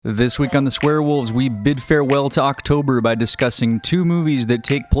This week on the Swearwolves, we bid farewell to October by discussing two movies that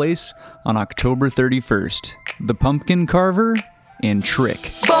take place on October 31st. The Pumpkin Carver and Trick.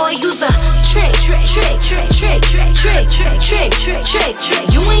 Boy, you's a trick.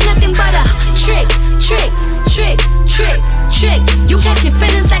 You ain't nothing but a trick. You catching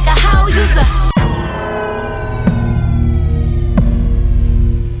feelings like a hoe user.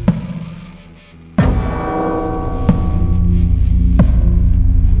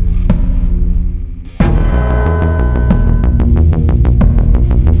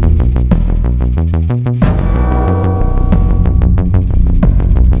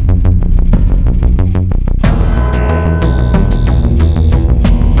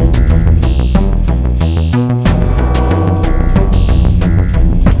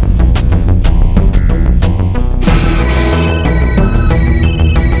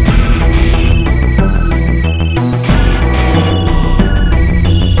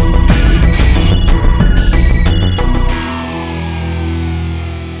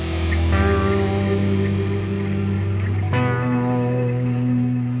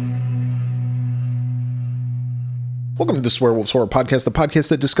 Welcome to the Swearwolves Horror Podcast, the podcast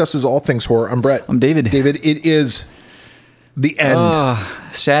that discusses all things horror. I'm Brett. I'm David. David, it is the end.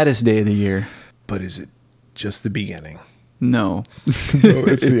 Saddest day of the year. But is it just the beginning? No.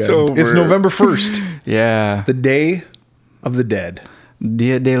 It's the end. over. It's November 1st, Yeah. the Day of the Dead.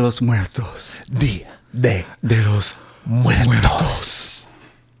 Dia de los Muertos. Dia de los Muertos.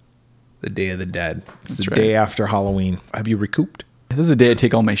 The Day of the Dead. It's the right. day after Halloween. Have you recouped? This is the day I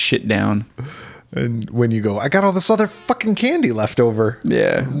take all my shit down. And when you go, I got all this other fucking candy left over.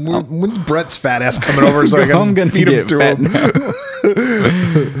 Yeah. When's Brett's fat ass coming over so I I'm can gonna feed him get to fat him?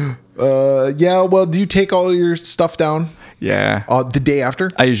 Yeah, well, do you take all your stuff down Yeah. the day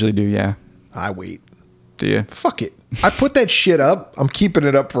after? I usually do, yeah. I wait. Do you? Fuck it. I put that shit up. I'm keeping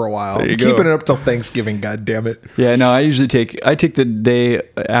it up for a while. There you I'm go. keeping it up till Thanksgiving, god damn it. Yeah, no, I usually take the day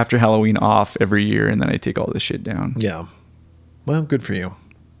after Halloween off every year, and then I take all this shit down. Yeah. Well, good for you.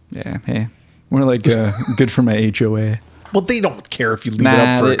 Yeah, hey. More like good for my HOA. Well, they don't care if you leave it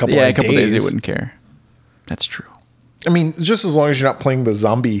up for a couple of days. They wouldn't care. That's true. I mean, just as long as you're not playing the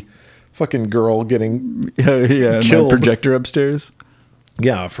zombie fucking girl getting Yeah, killed. my projector upstairs.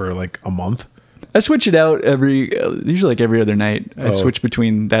 for like a month. I switch it out usually like every other night. I Oh. switch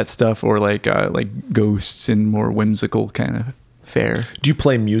between that stuff or like ghosts and more whimsical kind of fare. Do you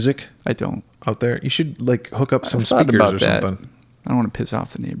play music I don't. out there? You should like hook up some I've thought speakers about or that. something. I don't want to piss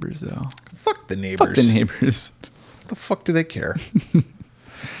off the neighbors though. Fuck the neighbors. Fuck the neighbors. What the fuck do they care?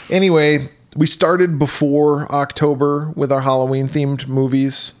 Anyway, we started before October with our Halloween themed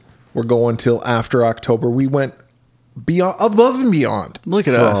movies. We're going till after October. We went beyond, above and beyond. Look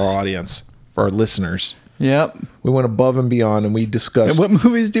at for us. our audience, for our listeners. Yep. We went above and beyond, and we discussed And what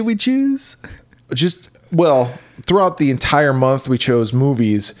movies did we choose? throughout the entire month, we chose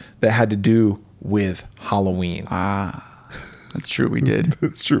movies that had to do with Halloween. That's true, we did.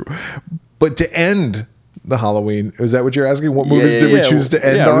 That's true. But to end the Halloween, is that what you're asking? What movies did we choose to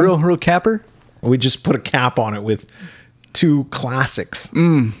end on? Real capper. We just put a cap on it with two classics.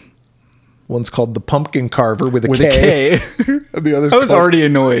 One's called The Pumpkin Carver with a With K. a K. And the other's I was called, already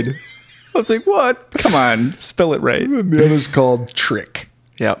annoyed. I was like, what? Come on, spell it right. and the other's called Trick.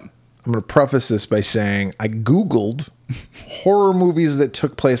 Yep. I'm going to preface this by saying I Googled horror movies that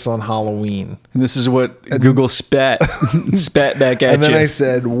took place on Halloween. And this is what Google spat back at And then you. I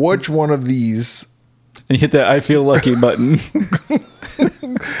said, which one of these? And you hit that I feel lucky button.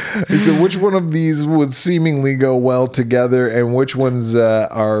 I said, which one of these would seemingly go well together and which ones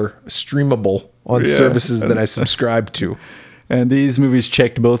are streamable on Yeah. services that I subscribe to? And these movies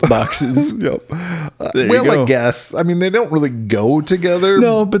checked both boxes. Yep. There you Well, go. I guess. I mean, they don't really go together.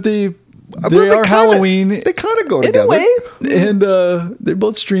 No, but they But they are kinda- Halloween They kind of go in together. a way. And they're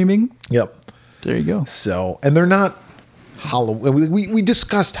both streaming. Yep. There you go. So, and they're not Halloween. We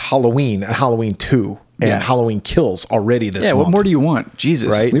discussed Halloween and Halloween 2 and Yeah. Halloween Kills already this Yeah, month. what more do you want? Jesus,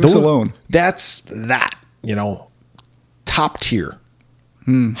 Right? leave us alone. That's that, top tier.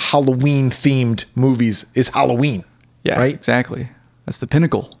 Halloween themed movies is Halloween. Yeah, Right? exactly. That's the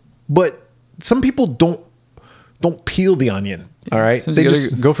pinnacle. But some people don't peel the onion. All right. Sometimes They you gotta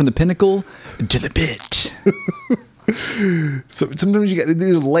just go from the pinnacle to the pit. so sometimes you got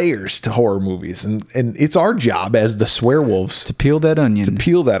these layers to horror movies, and it's our job as the Swearwolves To peel that onion.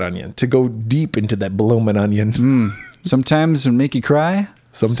 peel that onion, to go deep into that blooming onion. Sometimes it'll make you cry.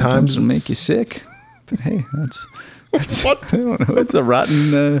 Sometimes it'll make you sick. But hey, that's what? I don't know. It's a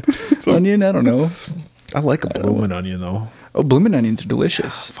rotten onion. I don't know. I like a blooming onion though. Oh, blooming onions are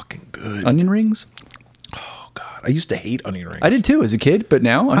delicious. Fucking good. Onion rings? Oh god. I used to hate onion rings. I did too as a kid, but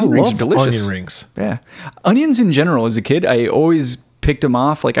now I onion rings are love delicious. onion rings. Yeah. Onions in general as a kid, I always picked them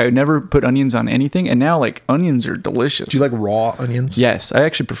off. Like I would never put onions on anything. And now like onions are delicious. Do you like raw onions? Yes. I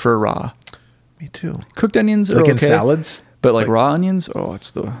actually prefer raw. Me too. Cooked onions are Like in okay, salads? but like raw onions, oh,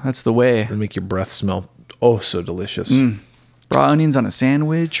 that's the way. They make your breath smell so delicious. Raw onions on a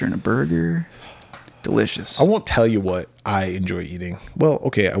sandwich or in a burger, delicious. I won't tell you what I enjoy eating. Well,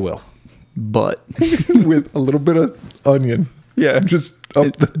 okay, I will. But With a little bit of onion. yeah, Just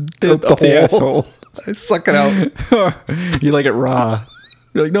up the up the asshole. I suck it out. You like it raw.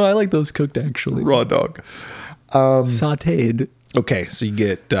 You're like, no, I like those cooked actually. Raw dog. Sauteed. Okay, so you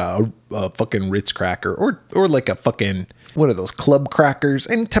get a fucking Ritz cracker or like a fucking, what are those, club crackers?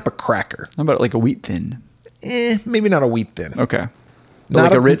 Any type of cracker. How about like a wheat thin? Maybe not a wheat thin. Okay. Not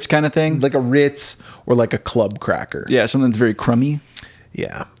Like a Ritz kind of thing? Like a Ritz or like a club cracker. Yeah, something that's very crummy.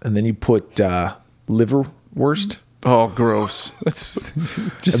 Yeah. And then you put liverwurst. Oh, gross. That's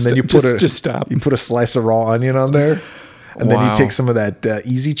just, And then you just stop. You put a slice of raw onion on there. And then you Wow. take some of that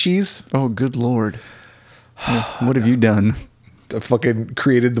easy cheese. Oh, good Lord. What have you done? I fucking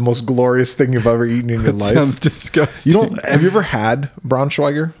created the most glorious thing you've ever eaten in your life. Sounds disgusting. Have you ever had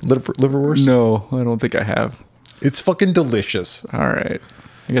Braunschweiger liverwurst? No, I don't think I have. It's fucking delicious. All right.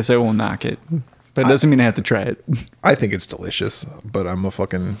 I guess I won't knock it. But it doesn't mean I have to try it. I think it's delicious, but I'm a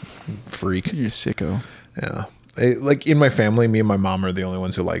fucking freak. You're a sicko. Yeah. Like in my family, me and my mom are the only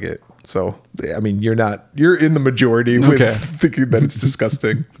ones who like it. So, I mean, you're in the majority with Okay. thinking that it's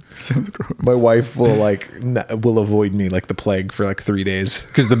disgusting. Sounds gross. My wife will will avoid me like the plague for like 3 days.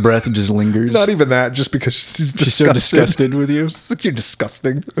 Because the breath just lingers. Not even that, just because she's She's so disgusted. disgusted with you. It's like, you're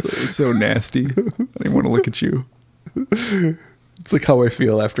disgusting. It's so nasty. I didn't want to look at you. It's like how I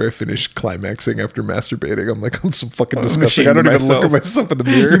feel after I finish climaxing after masturbating. I'm like, I'm so fucking I'm disgusting. ashamed I don't of even look at myself. myself in the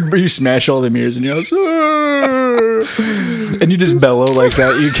mirror. You smash all the mirrors in your house. And you just bellow like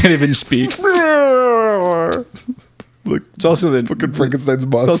that. You can't even speak. Like, It's also the fucking Frankenstein's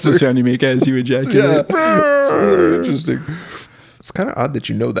It's also monster. the sound you make as you ejaculate. Yeah. Really interesting. It's kind of odd that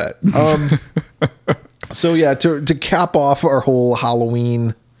you know that. So yeah, to cap off our whole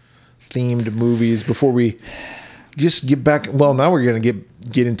Halloween themed movies before we just get back. Well, now we're gonna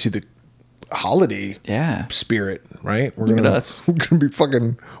get into the holiday Yeah. spirit, right? We're Look at gonna us. we're gonna be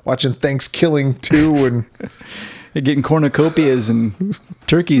fucking watching Thanksgiving 2 and You're getting cornucopias and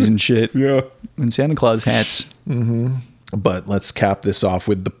turkeys and shit. yeah. And Santa Claus hats. But let's cap this off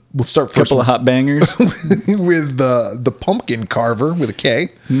with we'll start A first couple of hot bangers. with the Pumpkin Carver with a K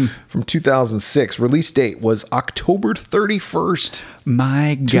Hmm. from 2006. Release date was October 31st,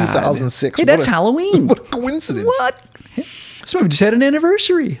 My God. 2006. Hey, What that's a- Halloween. What a coincidence. What? So we just had an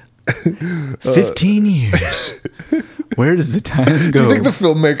anniversary. 15 years. Where does the time go? Do you think the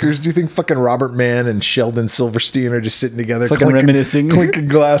filmmakers, do you think fucking Robert Mann and Sheldon Silverstein are just sitting together Fucking reminiscing? clinking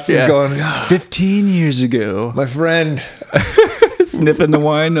glasses Yeah. going, "Ah, 15 years ago. my friend, Sniffing the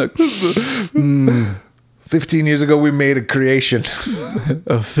wine. 15 years ago we made a creation."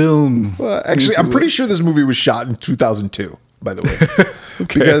 A film. Actually, I'm pretty sure this movie was shot in 2002, by the way.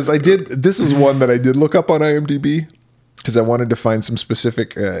 Because this is one that I did look up on IMDb because I wanted to find some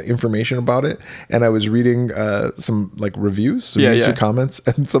specific information about it. And I was reading some like reviews, some Yeah, user yeah. comments,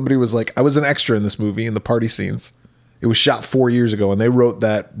 and somebody was like, I was an extra in this movie in the party scenes. It was shot 4 years ago, and they wrote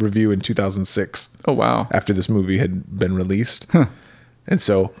that review in 2006 Oh, wow. after this movie had been released. And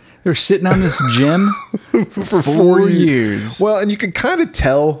so They're sitting on this gem for 4 years. Well, and you can kind of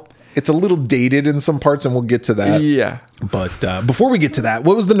tell it's a little dated in some parts, and we'll get to that. Yeah. But before we get to that,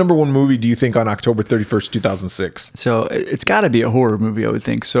 what was the number one movie, do you think, on October 31st, 2006? So it's got to be a horror movie, I would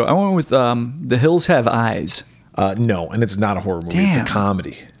think. So I went with The Hills Have Eyes. No, and it's not a horror movie. It's Damn. a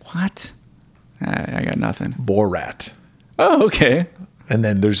comedy. What? I got nothing. Borat. Oh, okay. And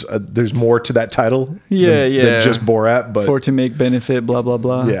then there's more to that title Yeah, than, yeah. than just Borat. But For to make benefit, blah, blah,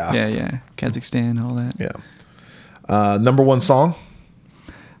 blah. Yeah. Yeah. Kazakhstan, all that. yeah. Number one song?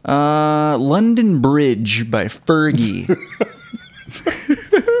 London Bridge by Fergie.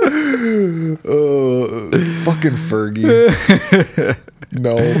 Fucking Fergie.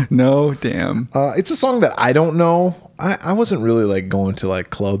 No. No, damn. It's a song that I don't know. I wasn't really like going to like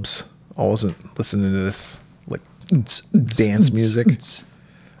clubs. I wasn't listening to this like dance music. It's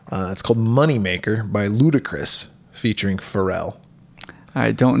called Moneymaker by Ludacris featuring Pharrell.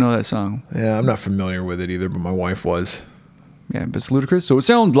 I don't know that song. Yeah, I'm not familiar with it either, but my wife was. Yeah, but it's ludicrous. So it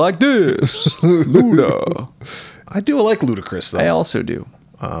sounds like this. Luda. I do like Ludacris though. I also do.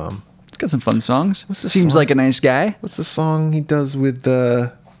 It's got some fun songs. the Seems song? like a nice guy. What's the song he does with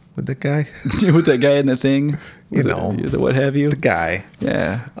that guy? With that guy in the thing. You With know. the what have you. The guy.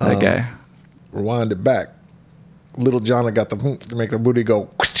 Yeah, that guy. Rewind it back. Little John got the to make the booty go.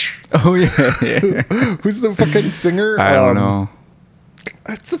 Oh yeah. Who's the fucking singer? I don't know.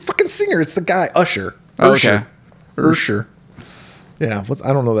 It's the fucking singer. It's the guy Usher. Oh, okay. Ursher. Yeah,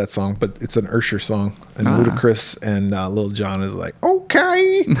 I don't know that song, but it's an Ursher song. And Ludacris and Lil Jon is like,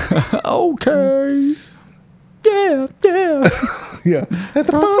 okay. Okay. Yeah, yeah. Yeah. At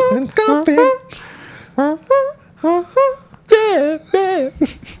the fucking coffin. Yeah, yeah.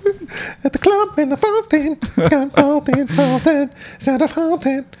 At the club in the fountain. Got fountain. Sound of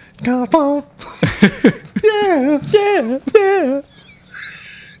fountain. Got fountain. Yeah. Yeah, yeah.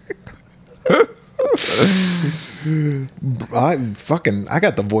 I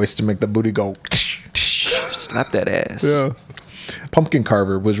got the voice to make the booty go. Slap that ass. Yeah. Pumpkin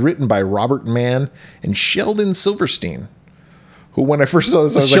Carver was written by Robert Mann and Sheldon Silverstein, who when I first saw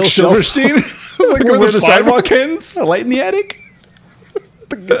this, I was like, Silverstein? I was like, where the sidewalk ends? A light in the attic?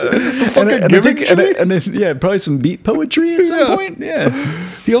 the fucking gimmick tree? And then, yeah, probably some beat poetry at some point. Yeah.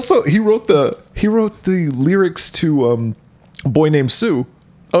 He wrote the lyrics to A Boy Named Sue.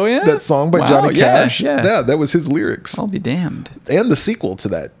 Oh yeah, That song by Wow, Johnny Cash. Yeah, That was his lyrics. I'll be damned. And the sequel to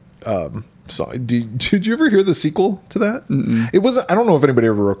that song. Did you ever hear the sequel to that? It wasn't. I don't know if anybody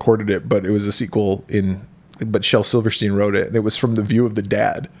ever recorded it, but it was a sequel but Shel Silverstein wrote it, and it was from the view of the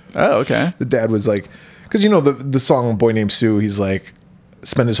dad. Oh, okay. The dad was like, because you know the song "Boy Named Sue," he's like,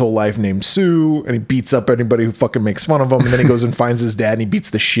 spent his whole life named Sue, and he beats up anybody who fucking makes fun of him, and then he goes and finds his dad, and he beats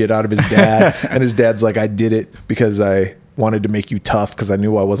the shit out of his dad, and his dad's like, I did it because I wanted to make you tough because I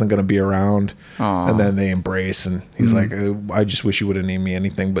knew I wasn't going to be around. Aww. And then they embrace, and he's like, I just wish you would have named me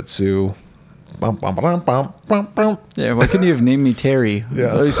anything but Sue. Bum, bum, bum, bum, bum, bum. Yeah, why couldn't you have named me Terry?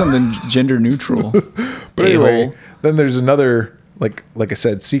 Yeah. At least something gender neutral. But anyway, A-hole. then there's another, like I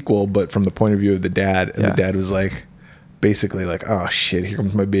said, sequel, but from the point of view of the dad. And the dad was like, basically like, oh shit, here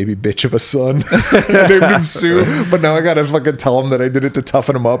comes my baby bitch of a son. I named him Sue, but now I gotta fucking tell him that I did it to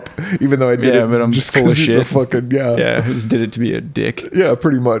toughen him up, even though I did it but I'm just full of 'cause he's shit. a fucking, Yeah, I just did it to be a dick. Yeah,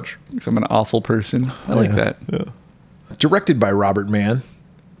 pretty much. Because I'm an awful person. I like that. Yeah. Directed by Robert Mann.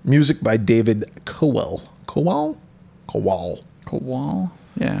 Music by David Kowal. Kowal?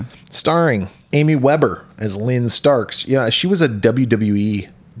 Yeah. Starring Amy Weber as Lynn Starks. Yeah, she was a WWE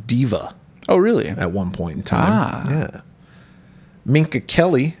diva Oh, really? at one point in time. Ah. Yeah. Minka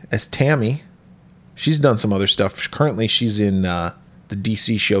Kelly as Tammy. She's done some other stuff. Currently, she's in the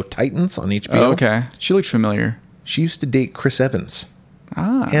DC show Titans on HBO. Oh, okay. She looked familiar. She used to date Chris Evans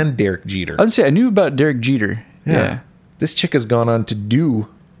and Derek Jeter. I was say I knew about Derek Jeter. Yeah. This chick has gone on to do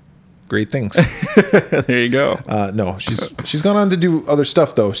great things. There you go. No, she's gone on to do other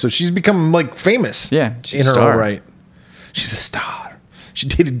stuff though. So she's become like famous. Yeah, she's in her a star. own right. She's a star. She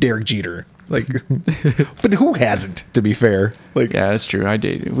dated Derek Jeter. Like, but who hasn't? To be fair, like, Yeah, that's true. I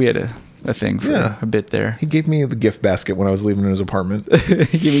dated. We had a thing for a bit there. he gave me the gift basket when I was leaving his apartment.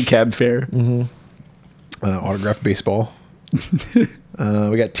 He gave me cab fare. Autographed baseball.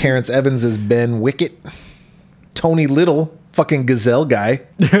 We got Terrence Evans as Ben Wicket. Tony Little, fucking gazelle guy.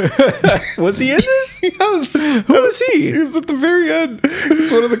 Was he in this? Yes. Who was he? He's at the very end.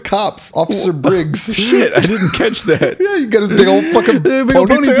 He's one of the cops, Officer Briggs. Shit, I didn't catch that. Yeah, you got his big old fucking Big old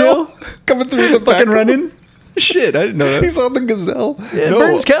ponytail coming through the back. Fucking running. Shit, I didn't know that. He's on the gazelle. It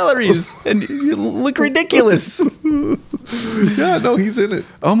burns calories and you look ridiculous. Yeah, no, he's in it.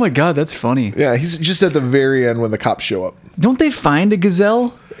 Oh my god, that's funny. Yeah, he's just at the very end when the cops show up. Don't they find a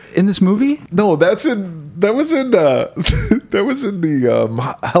gazelle in this movie? No, that was in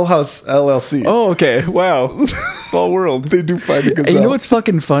the Hell House LLC. Oh, okay. Wow. Small world. They do find a gazelle. And you know what's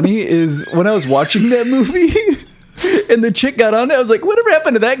fucking funny is when I was watching that movie and the chick got on it, I was like, whatever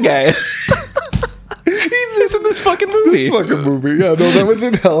happened to that guy? He's in this fucking movie. This fucking movie. Yeah, no, that was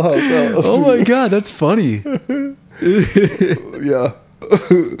in Hell House LLC. Oh my god, that's funny. Yeah.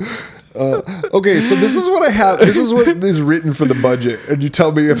 Okay, so this is what I have. This is what is written for the budget, and you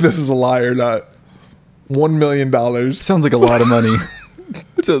tell me if this is a lie or not. $1 million. Sounds like a lot of money.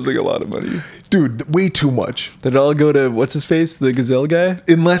 Sounds like a lot of money. Dude, way too much. Did it all go to what's his face, the gazelle guy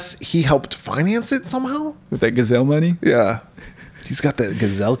Unless he helped finance it somehow. with that gazelle money? Yeah. He's got that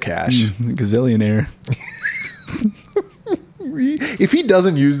gazelle cash. Gazillionaire. If he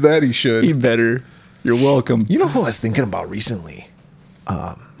doesn't use that, he should. He better. You're welcome. You know who I was thinking about recently?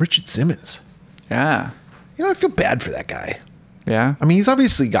 Richard Simmons. Yeah. You know, I feel bad for that guy. Yeah. I mean, he's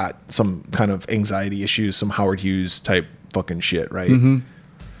obviously got some kind of anxiety issues, some Howard Hughes type fucking shit, right? Mm-hmm.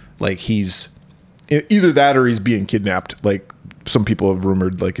 Like he's either that or he's being kidnapped. Like some people have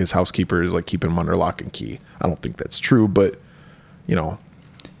rumored like his housekeeper is like keeping him under lock and key. I don't think that's true, but you know,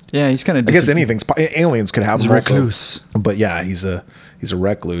 Yeah, he's kind of. I guess anything's aliens could have He's him a also. recluse. But yeah, he's a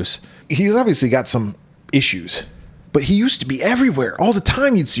recluse. He's obviously got some issues. But he used to be everywhere all the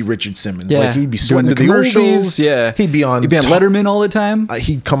time. You'd see Richard Simmons. Yeah. Like he'd be Doing sweating the to the commercials. oldies. Yeah. He'd be on Letterman all the time.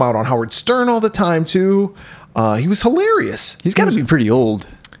 He'd come out on Howard Stern all the time too. He was hilarious. He's got to be pretty old.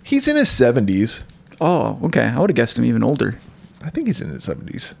 He's in his 70s. Oh, okay. I would have guessed him even older. I think he's in his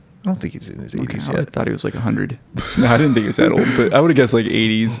 70s. I don't think he's in his 80s Okay, I yet. would've thought he was like 100. No, I didn't think he was that old, but I would have guessed like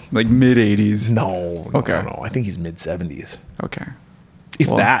 80s, like mid 80s. No. Okay. No. I think he's mid 70s. Okay. If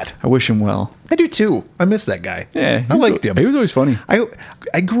Well, that. I wish him well. I do too. I miss that guy. Yeah. I liked him. He was always funny.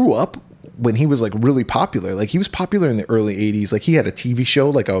 I grew up when he was like really popular. Like he was popular in the early 80s. Like he had a TV show,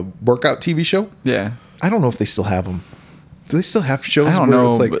 like a workout TV show. Yeah. I don't know if they still have them. Do they still have shows? I don't where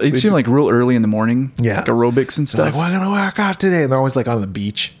know. it's like But they it seemed like real early in the morning. Yeah. Like aerobics and they're stuff. like, we're gonna work out today, and they're always like on the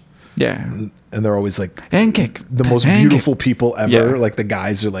beach, Yeah. and they're always like And kick. the most And beautiful kick. people ever. Yeah. Like the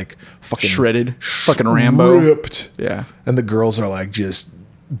guys are like fucking Shredded. Fucking Rambo. ripped. Yeah. And the girls are like just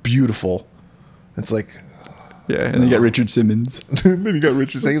beautiful. It's like Yeah. And then you got Richard Simmons. then you got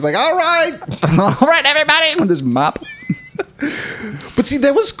Richard saying he's like, all right. All right, everybody. With this mop. But see,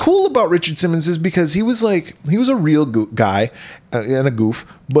 that was cool about Richard Simmons is because he was a real guy and a goof,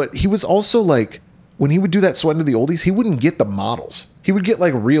 but he was also like, when he would do that Sweating to the Oldies, he wouldn't get the models. He would get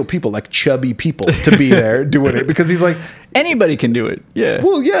like real people, like chubby people to be there doing it because he's like, Anybody can do it. Yeah.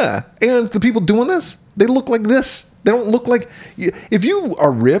 well, yeah. And the people doing this, they look like this. They don't look like, if you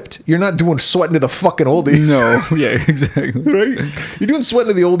are ripped, you're not doing Sweating to the fucking Oldies. No. Yeah, exactly. Right? You're doing Sweating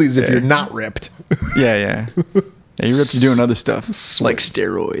to the Oldies if you're not ripped. Yeah, yeah. Yeah, you're up to doing other stuff. Like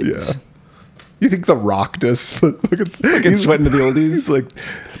steroids. Yeah. You think The Rock does? Fucking Sweating to the Oldies? He's like,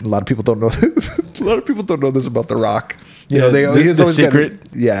 a lot of people don't know. A lot of people don't know this about The Rock. You Yeah, know, the he's always secret.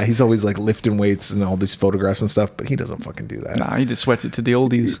 he's always like lifting weights and all these photographs and stuff, but he doesn't fucking do that. Nah, he just sweats it to the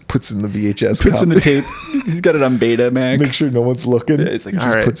oldies. Puts in the VHS. Puts in the copy. tape. He's got it on beta max. Make sure no one's looking. Yeah, it's like, He all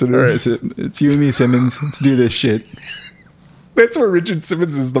just right, puts it in. all right, so it's you and me, Simmons. Let's do this shit. That's where Richard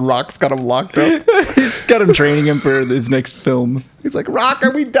Simmons is. The Rock's got him locked up. He's got him training him for his next film. He's like, Rock,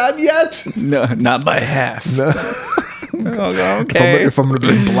 are we done yet? No, not by half. Oh, okay. If I'm going to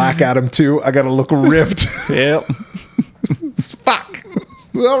bring Black Adam too, I got to look ripped. Yep. Fuck.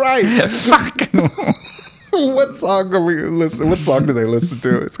 All right. Fuck. What song are we listen? What song do they listen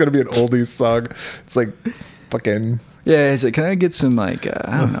to? It's gonna be an oldies song. It's like fucking. Yeah, is it? Can I get some like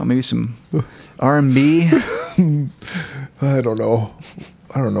I don't know, maybe some R&B? I don't know.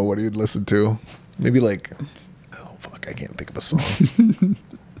 I don't know what he'd listen to. Maybe like. Oh fuck! I can't think of a song.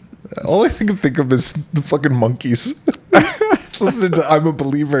 All I can think of is the fucking Monkeys. Listening to "I'm a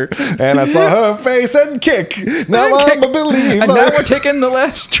Believer," and I saw her face and kick. Now I'm a believer. And now we're taking the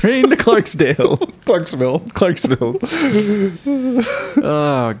last train to Clarksdale. Clarksville. Clarksville.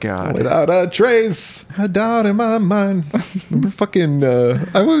 Oh God. Without a trace, a doubt in my mind. Remember fucking,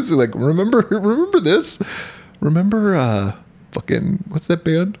 I was like, remember this? Remember, fucking, what's that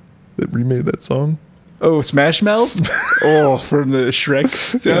band that remade that song? Oh, Smash Mouth? Oh, from the Shrek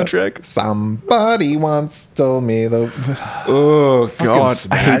soundtrack. Somebody once told me the. Oh God, I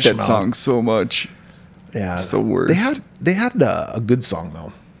Smash hate that Mouth. song so much. Yeah, It's the worst. They had a good song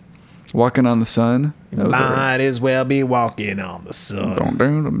though. Walking on the Sun. That was all right. Might as well be walking on the sun. Dun,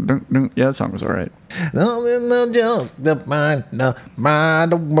 dun, dun, dun, dun. Yeah, that song was all right. No, there's no joke. The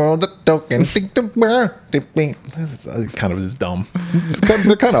mind, the world, the token. Think the world. This is kind of just dumb.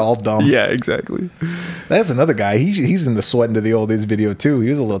 They're kind of all dumb. Yeah, exactly. That's another guy. He's in the Sweating to the Oldies video too. He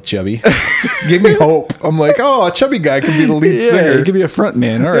was a little chubby. Gave me hope. I'm like, oh, a chubby guy could be the lead Yeah, singer. you could be a front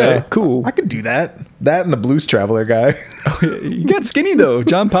man. All right, Yeah. cool. I could do that. That and the Blues Traveler guy. You got skinny though,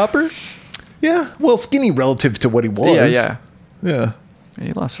 John Popper. Yeah, well, skinny relative to what he was. Yeah. Yeah.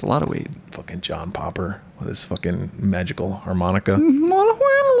 He lost a lot of weight. Fucking John Popper with his fucking magical harmonica.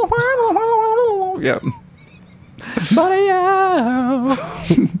 Yeah. But yeah.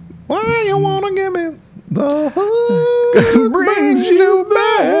 Why you wanna give me the hood Brings you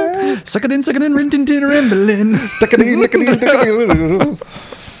back. Suck it in, rin tin tin ramblin'. Tickety, lickety, tickety.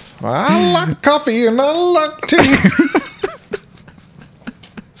 I like coffee and I like tea.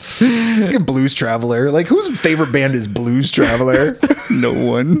 Fucking Blues Traveler. Like, whose favorite band is Blues Traveler? No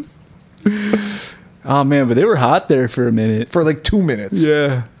one. Oh man, but they were hot there for a minute. For like 2 minutes.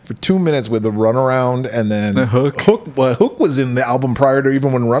 Yeah. For 2 minutes with the Runaround and then The Hook. Hook was in the album prior to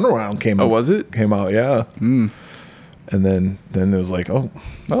even when Runaround came out. Oh, was it? Came out, yeah. And then it was like, oh,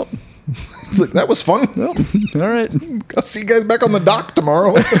 Oh, it's like, that was fun. all right. I'll see you guys back on the dock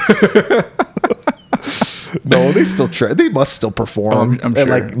tomorrow. No, they still try. They must still perform. I'm at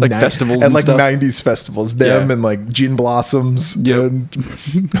sure. Like festivals at and like stuff? 90s festivals. Them Yeah. and like Gin Blossoms. Yep. And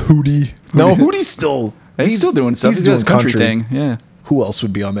Hootie. No, Hootie's still. He's still doing stuff. He's doing his country thing. Yeah. Who else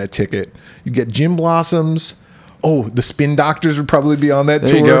would be on that ticket? You get Gin Blossoms, Oh, the Spin Doctors would probably be on that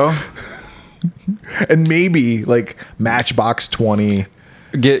There tour. you go. And maybe like Matchbox 20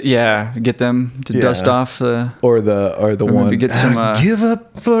 Get them to Yeah. dust off the or the maybe one get some, Give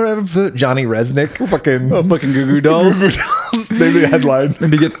Up Forever. Johnny Resnick. Fucking fucking Goo Goo Dolls. Maybe the headline.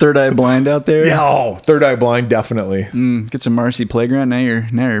 Maybe get Third Eye Blind out there. Yeah, oh, Third Eye Blind, definitely. Get some Marcy Playground. Now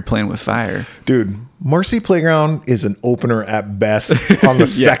you're playing with fire. Dude, Marcy Playground is an opener at best on the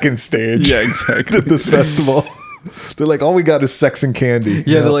second stage. Yeah, exactly. At this festival. They're like, all we got is sex and candy.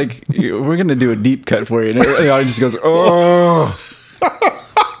 Yeah, they're like, we're gonna do a deep cut for you. And the audience just goes, oh.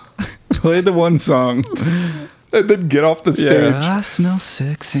 Play the one song. And then get off the stage. Yeah. I smell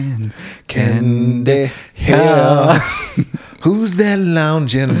sex and Candy candy. hair. Who's that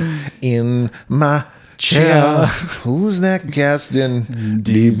lounging in my chair? Who's that casting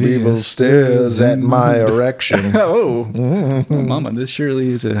deep evil stares at my erection? Oh, mama, this surely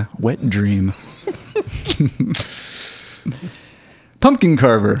is a wet dream. Pumpkin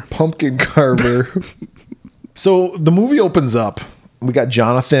Carver. Pumpkin carver. So the movie opens up. We got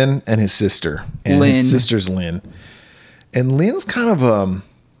Jonathan and his sister, and Lynn. his sister's Lynn. And Lynn's kind of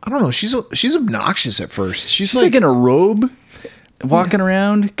I don't know. She's obnoxious at first. She's like in a robe, walking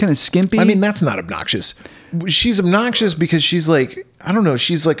around, kind of skimpy. I mean, that's not obnoxious. She's obnoxious because she's like, I don't know.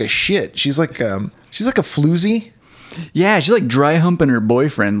 She's like a shit. She's like a floozy. yeah, she's like dry humping her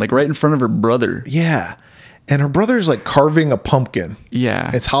boyfriend, like right in front of her brother. Yeah. And her brother's like carving a pumpkin.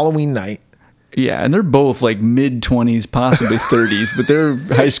 Yeah, It's Halloween night. yeah, and they're both like mid-20s, possibly 30s, but they're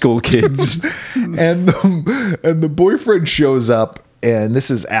high school kids. And the boyfriend shows up, and this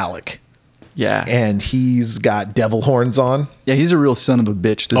is Alec. Yeah, And he's got devil horns on. yeah, he's a real son of a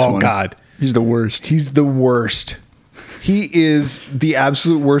bitch. This Oh, one, God. he's the worst. He's the worst. He is the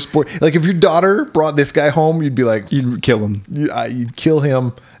absolute worst boy. Like, if your daughter brought this guy home, you'd be like, You'd kill him, you'd kill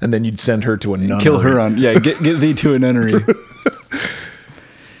him, and then you'd send her to a nunnery. kill her on. Yeah, get thee to a nunnery.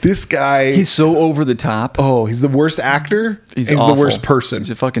 This guy, He's so over the top. he's the worst actor. He's awful. awful. The worst person.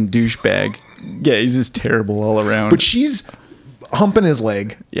 He's a fucking douchebag. Yeah, he's just terrible all around. But she's humping his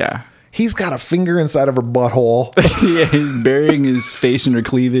leg. yeah. He's got a finger inside of her butthole. Yeah, he's burying his face in her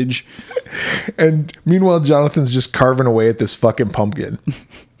cleavage. And meanwhile, Jonathan's just carving away at this fucking pumpkin.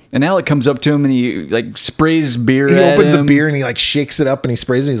 And Alec comes up to him and he like sprays beer He at opens him. a beer and he like shakes it up and he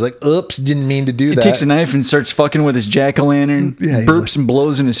sprays it. He's like, oops, didn't mean to do He that. takes a knife and starts fucking with his jack-o'-lantern. Yeah, he's burps like- and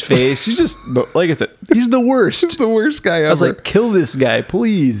blows in his face. He's just, like I said, he's the worst. He's the worst guy ever. I was like, kill this guy,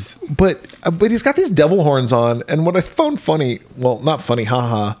 please. But he's got these devil horns on. And what I found funny, well, not funny,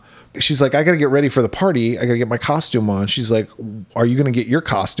 haha. She's like, I got to get ready for the party. I got to get my costume on. She's like, are you going to get your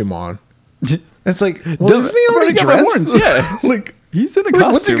costume on? And it's like, well, Duh, isn't he I've already already got my dressed? horns, yeah. Like, He's in a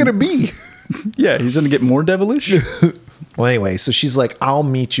like, what's it costume. going to be? Yeah, he's gonna get more devilish. Well, anyway, so she's like, I'll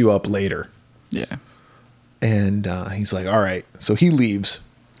meet you up later. Yeah. And he's like, all right. So he leaves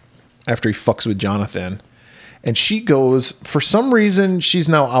after he fucks with Jonathan. And she goes, for some reason, she's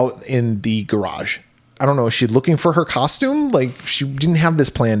now out in the garage. I don't know. Is she looking for her costume? Like, she didn't have this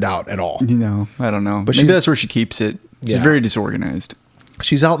planned out at all. You know, I don't know. But she's- maybe that's where she keeps it. She's Yeah. very disorganized.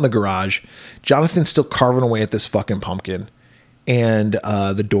 She's out in the garage. Jonathan's still carving away at this fucking pumpkin. And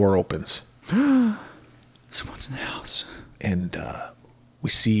the door opens. Someone's in the house. And we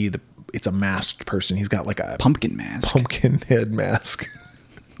see it's a masked person. He's got like a Pumpkin mask. pumpkin head mask.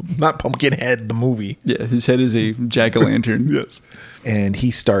 Not Pumpkinhead, the movie. Yeah, his head is a jack-o'-lantern. Yes. And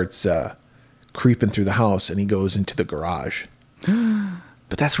he starts creeping through the house and he goes into the garage.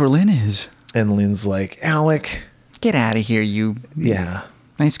 But that's where Lynn is. And Lynn's like, Alec, Get out of here, you yeah.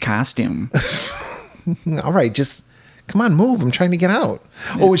 nice costume. All right, just come on, move. I'm trying to get out.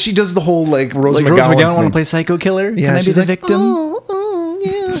 Oh, and she does the whole like Rose Like McGowan. Rose McGowan want thing. to play psycho killer? Yeah, Can I be she's the like, victim?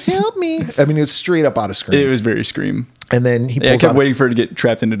 yeah, help me. I mean, it was straight up out of screen. It was very Scream. And then he Yeah, I pulls kept out. waiting for her to get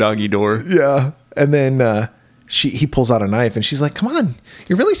trapped in a doggy door. Yeah. And then he pulls out a knife and she's like, come on,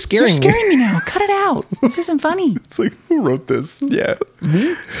 you're really scaring me. me now. Cut it out. This isn't funny. It's like, who wrote this? Yeah.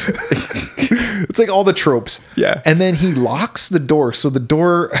 It's like all the tropes. Yeah. And then he locks the door. So the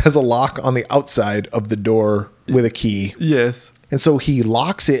door has a lock on the outside of the door with a key. Yes. And so he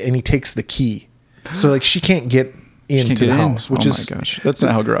locks it and he takes the key. So like she can't get into Can't the get in. house, which oh is my gosh. That's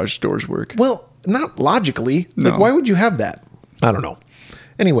not how garage doors work. well, not logically. Like No. why would you have that? I don't know.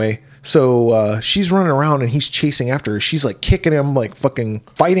 Anyway, so she's running around and he's chasing after her. She's like kicking him, like fucking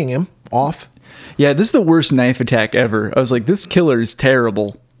fighting him off. Yeah, this is the worst knife attack ever. I was like, this killer is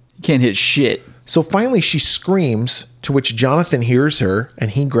terrible. He can't hit shit. So finally she screams, to which Jonathan hears her,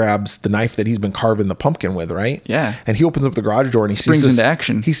 and he grabs the knife that he's been carving the pumpkin with, right? Yeah. And he opens up the garage door and he Springs sees this, into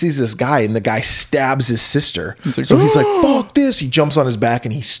action. He sees this guy, and the guy stabs his sister. He's like, so he's like, fuck this. He jumps on his back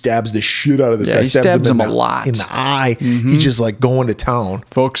and he stabs the shit out of this Yeah, guy. he stabs him in a lot. in the eye. He's just like going to town.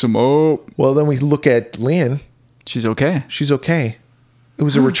 Fucks him up. Well, then we look at Lynn. She's okay. She's okay. It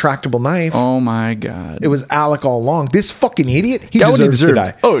was a retractable knife. Oh my God. It was Alec all along. This fucking idiot. He Got what deserves to deserved.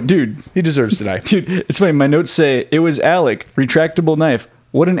 die. Oh, dude. He deserves to die. Dude, it's funny. My notes say it was Alec, retractable knife.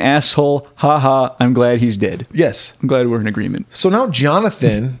 What an asshole. Ha ha. I'm glad he's dead. Yes. I'm glad we're in agreement. So now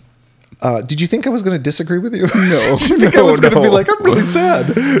Jonathan, did you think I was going to disagree with you? No. Did you think I was going to be like, I'm really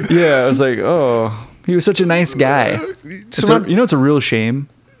sad? Yeah, I was like, oh, he was such a nice guy. So now, You know, it's a real shame.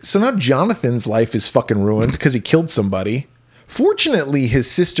 so now Jonathan's life is fucking ruined because he killed somebody. Fortunately, his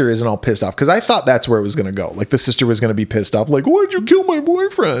sister isn't all pissed off because I thought that's where it was going to go. Like the sister was going to be pissed off. Like, why'd you kill my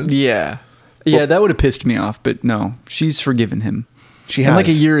boyfriend? Yeah. Yeah, that would have pissed me off, but no, she's forgiven him. She And has. like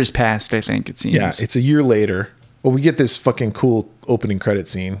a year has passed, I think, it seems. Yeah, it's a year later. Well, we get this fucking cool opening credit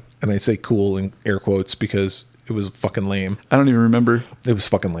scene. And I say cool in air quotes because it was fucking lame. I don't even remember. It was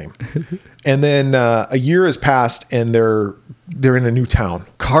fucking lame. And then a year has passed and they're in a new town.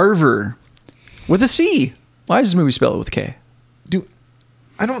 Carver with a C. Why is this movie spelled with K? Dude,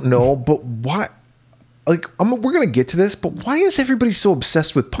 I don't know, but why? Like, we're gonna get to this, but why is everybody so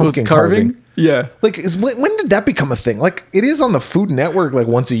obsessed with pumpkin carving? Yeah. Like, when did that become a thing? Like, it is on the Food Network like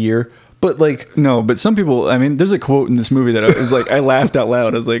once a year, but like, No, but some people, I mean, there's a quote in this movie that I was like, I laughed out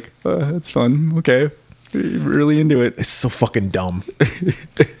loud. I was like, that's fun. Okay. Really into it. it's so fucking dumb.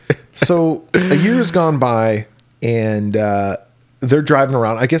 So a year has gone by, and they're driving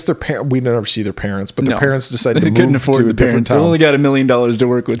around. I guess we never see their parents, but their parents decided to They move couldn't afford to a the different parents. They town. only got $1 million to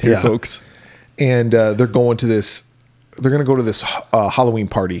work with here, Yeah. folks. And they're going to this. They're going to go to this Halloween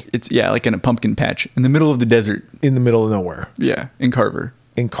party It's, yeah, like in a pumpkin patch in the middle of the desert. in the middle of nowhere Yeah, in Carver.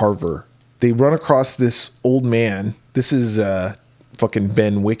 in Carver. They run across this old man. This is fucking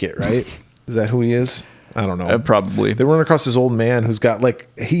Ben Wicket, right? Is that who he is? I don't know. Probably. They run across this old man who's got like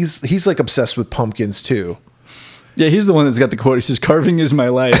he's like obsessed with pumpkins too. Yeah, he's the one that's got the quote. He says, "Carving is my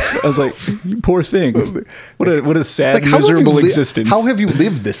life." I was like, "You poor thing. What a sad, It's like, miserable existence." How have you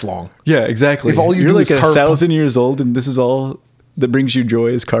lived this long? Yeah, exactly. If all you You're do like is carve 1,000 years old, and this is all that brings you joy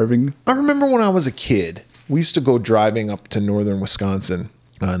is carving. I remember when I was a kid, we used to go driving up to northern Wisconsin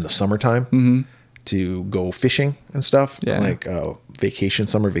in the summertime to go fishing and stuff. Yeah. Like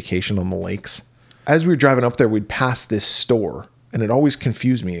summer vacation on the lakes. As we were driving up there, we'd pass this store, and it always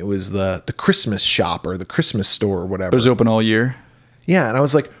confused me. It was the Christmas shop or the Christmas store or whatever. It was open all year. Yeah, and I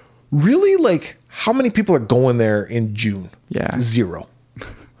was like, really? Like, how many people are going there in June? Yeah. 0.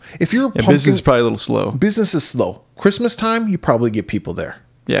 If you're a Yeah, pumpkin, business is probably a little slow. business is slow. Christmas time, you probably get people there.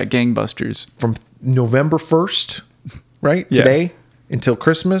 Yeah, gangbusters. From November 1st, right? Yeah. Today until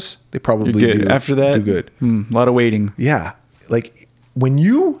Christmas, they probably You're good. do. After that, do good. A lot of waiting. Yeah. Like when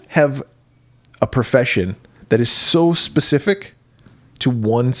you have a profession that is so specific to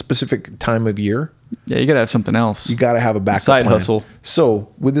one specific time of year, Yeah, you gotta have something else. you got to have a backup Side plan. hustle. So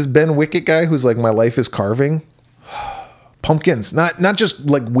with this Ben Wicket guy who's like, my life is carving pumpkins, not just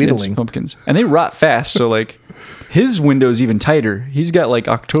like It's whittling. pumpkins, and they rot fast. So like, his window's even tighter. He's got like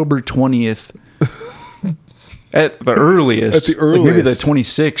October 20th at the earliest. At the Like maybe the earliest.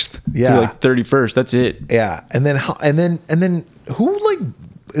 26th Yeah. to like 31st. That's it. Yeah, and then who like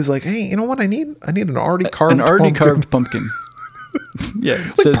is like, hey, you know what? I need an already carved An already pumpkin. carved pumpkin. Yeah,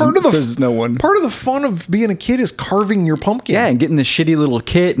 Like says no one. Part of the fun of being a kid is carving your pumpkin. Yeah, and getting the shitty little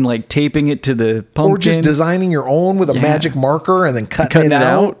kit and like taping it to the pumpkin. Or just designing your own with a Yeah. magic marker and then cutting Cutting it it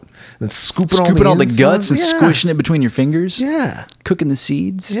out, out. and scooping all the insides. guts and Yeah. squishing it between your fingers. Yeah, Cooking the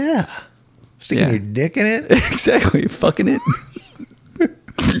seeds. yeah. Sticking Yeah. your dick in it. Exactly. Fucking it.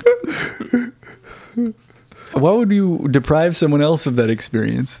 Why would you deprive someone else of that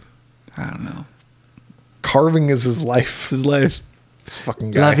experience? I don't know. Carving is his life. It's his life. This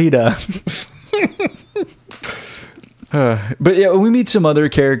fucking La guy. vida. But yeah, we meet some other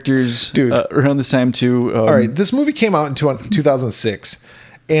characters Dude. Around this time too. All right, this movie came out in 2006,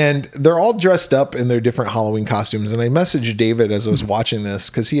 and they're all dressed up in their different Halloween costumes. And I messaged David as I was watching this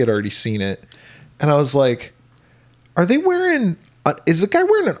because he had already seen it, and I was like, "Are they wearing? Is the guy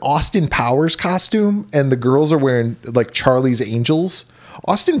wearing an Austin Powers costume, and the girls are wearing like Charlie's Angels?"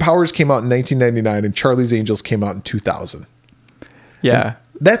 Austin Powers came out in 1999, and Charlie's Angels came out in 2000. Yeah.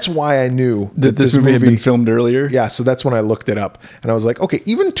 That's why I knew That this movie had been filmed earlier. Yeah, so that's when I looked it up, and I was like, okay,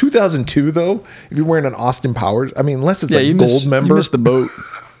 even 2002 though, if you're wearing an Austin Powers, I mean, unless it's like you Gold missed, member, You missed the boat.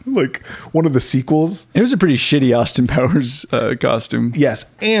 like one of the sequels. It was a pretty shitty Austin Powers costume. Yes,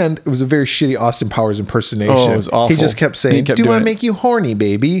 and it was a very shitty Austin Powers impersonation. Oh, it was awful. He just kept saying, He kept "Do I doing it. make you horny,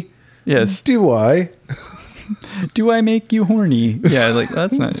 baby? Yes. Do I?" Do I make you horny? Yeah, like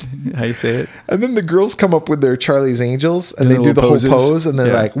that's not how you say it. And then the girls come up with their Charlie's Angels, and And they the do the little whole poses. pose, and they're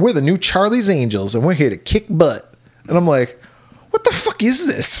Yeah. like, "We're the new Charlie's Angels, and we're here to kick butt." And I'm like, "What the fuck is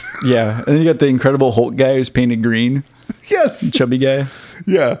this?" Yeah, and then you got the Incredible Hulk guy who's painted green, Yes, chubby guy.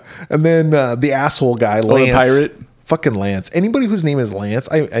 yeah. And then the asshole guy, the Lance, pirate? fucking Lance. Anybody whose name is Lance,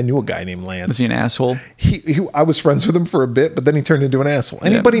 I knew a guy named Lance. Was he an asshole? I was friends with him for a bit, but then he turned into an asshole.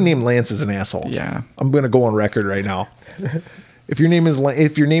 Anybody named Lance is an asshole. Yeah. I'm going to go on record right now. If your name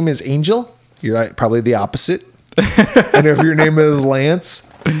is Angel, you're probably the opposite. And if your name is Lance,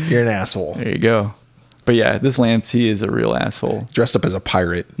 you're an asshole. There you go. But yeah, this Lance, he is a real asshole. Dressed up as a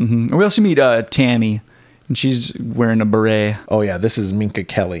pirate. And we also meet Tammy, and she's wearing a beret. Oh yeah, this is Minka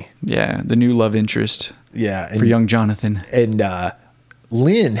Kelly. Yeah, the new love interest Yeah, for young Jonathan. And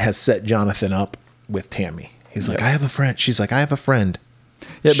Lynn has set Jonathan up with Tammy. He's like, Yep. I have a friend. She's like, I have a friend.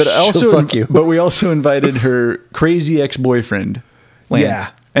 Yeah, but She'll fuck you. But we also invited her crazy ex-boyfriend, Lance. Yeah.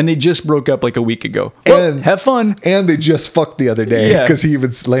 And they just broke up like a week ago. Well, And- have fun. And they just fucked the other day Yeah. because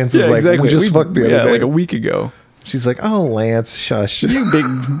Lance is like, we just fucked the other day. like a week ago. She's like, oh, Lance, shush. You big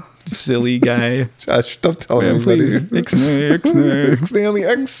silly guy. Shush, don't tell Man, anybody. please. Ixnay, ixnay. Stanley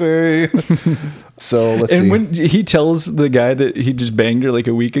X-ray. So let's see. And when he tells the guy that he just banged her like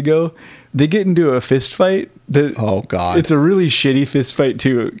a week ago, they get into a fist fight. Oh, God. It's a really shitty fist fight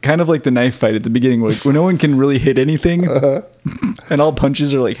too. Kind of like the knife fight at the beginning where no one can really hit anything. And all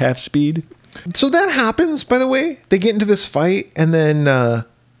punches are like half speed. So that happens, by the way. They get into this fight, and then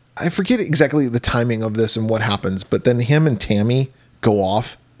I forget exactly the timing of this and what happens, but then him and Tammy go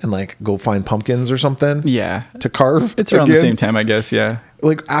off and like go find pumpkins or something. Yeah. To carve. It's around the again, same time, I guess. Yeah.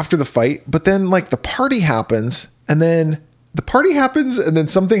 like after the fight. But then like the party happens, and then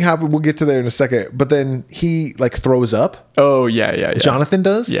something happened. We'll get to there in a second. But then he like throws up. Oh, yeah. Jonathan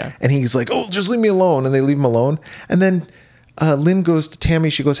does. Yeah. And he's like, oh, just leave me alone. And they leave him alone. And then Lynn goes to Tammy.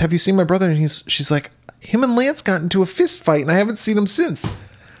 She goes, have you seen my brother? And she's like, him and Lance got into a fist fight and I haven't seen him since.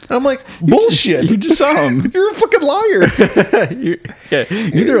 And I'm like, bullshit. You just saw him. You're a fucking liar. You're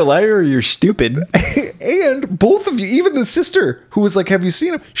either a liar or you're stupid. And both of you, even the sister who was like, have you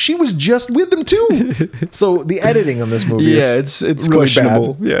seen him? She was just with them too. So the editing on this movie is it's really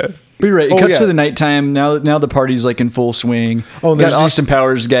questionable. bad. Yeah. But you're right. It Oh, cuts yeah. to the nighttime. Now the party's like in full swing. Oh, got there's these- Austin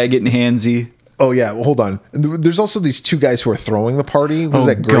Powers guy getting handsy. Oh yeah, well, hold on. And there's also these two guys who are throwing the party. Was Oh,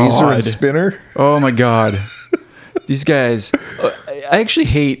 that Grazer God. and Spinner? Oh my god. These guys. I actually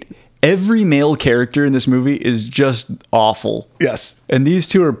hate every male character in this movie is just awful. Yes. And these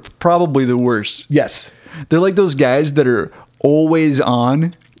two are probably the worst. Yes. They're like those guys that are always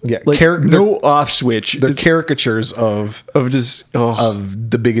on. Yeah, Like no off switch. They're It's caricatures of just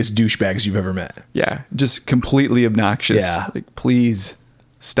the biggest douchebags you've ever met. yeah, just completely obnoxious. Yeah. Like please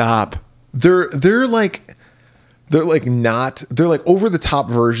stop. They're like over the top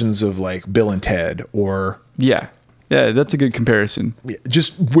versions of like Bill and Ted, or Yeah. Yeah, that's a good comparison.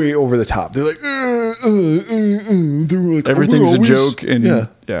 just way over the top. They're like, they're like, Everything's a we're always- joke and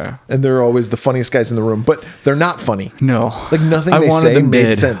yeah. And they're always the funniest guys in the room, but they're not funny. No. Like nothing I they wanted say them made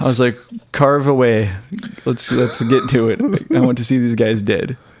dead. sense. I was like, carve away. Let's get to it. I want to see these guys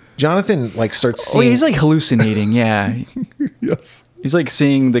dead. Jonathan like starts Oh, seeing. he's like hallucinating. Yeah. Yes. He's like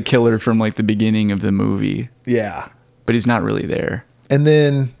seeing the killer from like the beginning of the movie, Yeah. but he's not really there. And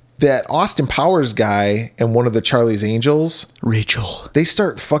then that Austin Powers guy and one of the Charlie's Angels, Rachel. they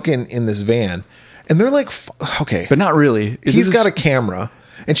start fucking in this van, and they're like, okay, But not really. he's got a camera,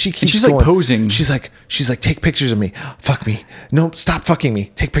 and she keeps she's, like, going, posing. She's like, take pictures of me. Fuck me. No, stop fucking me.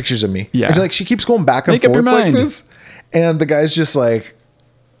 Take pictures of me. Yeah. And like she keeps going back and Make up forth your like mind. this, and the guy's just like.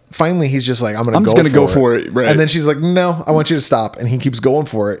 Finally, he's just like, I'm just gonna go for it, right. And then she's like, no, I want you to stop. And he keeps going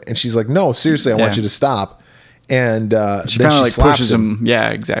for it. And she's like, no, seriously, I want Yeah. you to stop. And She then finally she like slaps pushes him. Yeah,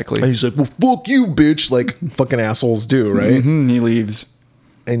 exactly. And he's like, well, fuck you, bitch. Like fucking assholes do, right? He leaves.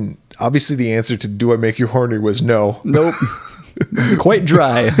 And obviously the answer to do I make you horny was no. Nope. Quite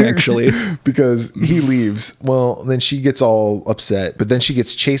dry, actually. Because he leaves. Well, then she gets all upset. But then she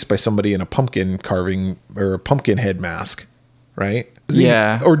gets chased by somebody in a pumpkin carving or a pumpkin head mask, right? Is he-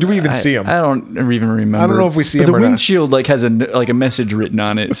 Yeah. or do we even see him? I don't even remember. I don't know if we see But him or the not. windshield like has a message written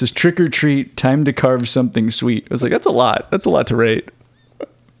on it. It says "Trick or treat, time to carve something sweet." I was like, that's a lot. That's a lot to write.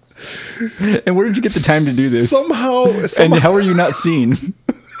 And where did you get the time to do this? Somehow And how are you not seen?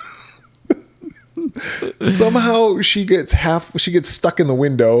 somehow she gets stuck in the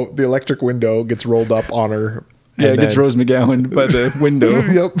window. The electric window gets rolled up on her Yeah, And it gets then- Rose McGowan by the window.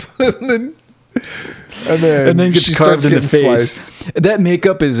 Yep. And then Gets she carved starts in the getting face. sliced. That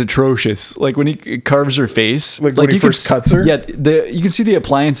makeup is atrocious. Like when he carves her face, Like when he you can first cuts her? Yeah, you can see the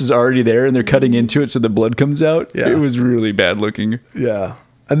appliance is already there, and they're cutting into it, so the blood comes out. Yeah. It was really bad looking. Yeah.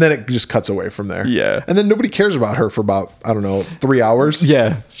 And then it just cuts away from there. Yeah. And then nobody cares about her for about, I don't know, 3 hours.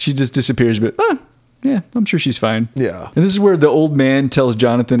 Yeah, she just disappears. But yeah, I'm sure she's fine. Yeah. And this is where the old man tells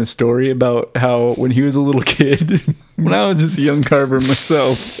Jonathan a story about how when he was a little kid, when I was just a young carver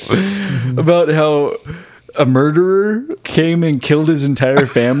myself, about how a murderer came and killed his entire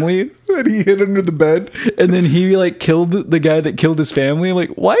family. And he hid under the bed. And then he like killed the guy that killed his family. I'm like,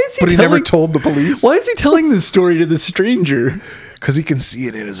 why is he? But he never told the police. Why is he telling this story to the stranger? Because he can see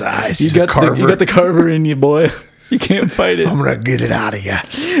it in his eyes. You He's a got carver. you got the carver in you, boy. You can't fight it. I'm going to get it out of you.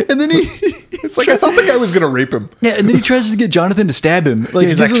 And then he. It's like, I thought the guy was going to rape him. Yeah, and then he tries to get Jonathan to stab him. Like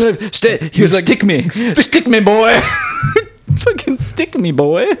he's he like, doesn't have, he was like, stick me, stick me, boy. Fucking stick me,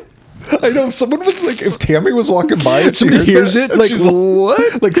 boy. I know if someone was like, if Tammy was walking by and she Somebody heard hears that, it, like, she's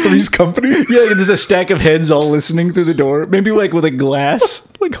what? Like Three's Company? Yeah, there's a stack of heads all listening through the door. Maybe like with a glass,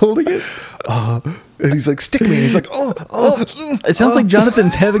 like holding it. And he's like, stick me. And he's like, It sounds like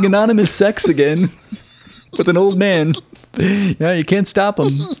Jonathan's having anonymous sex again with an old man. Yeah, you can't stop him.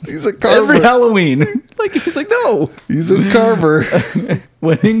 He's a carver. Every Halloween. Like he's like, no. He's a carver.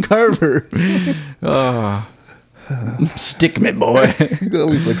 Wedding Carver. Stick me, boy. He's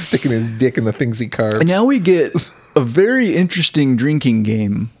always like sticking his dick in the things he carves. And now we get a very interesting drinking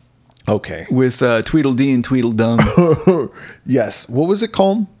game Okay. with Tweedledee and Tweedledum. Yes. What was it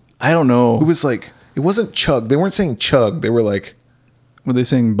called? I don't know. It was like, it wasn't chug. They weren't saying chug. They were like, Were they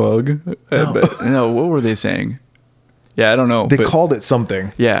saying bug? No, what were they saying? Yeah, I don't know. they but called it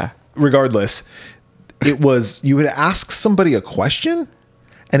something. yeah. Regardless, it was, you would ask somebody a question,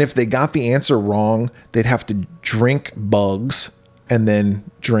 and if they got the answer wrong, they'd have to drink bugs and then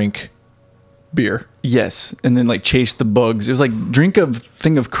drink beer. Yes, and then like chase the bugs. It was like drink a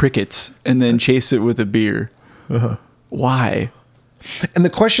thing of crickets and then chase it with a beer. Why? And the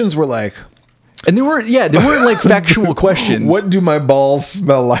questions were like, And they weren't like factual questions. what do my balls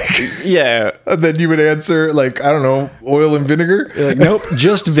smell like? Yeah. And then you would answer like, I don't know, oil and vinegar. You're like, nope,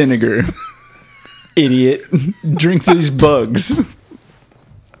 just vinegar. Idiot. Drink these bugs. It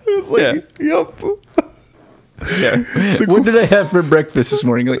was like, yep. Yeah. What did I have for breakfast this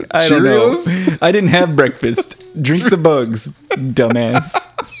morning? Like, I don't know. Cheerios? I didn't have breakfast. Drink the bugs, dumbass.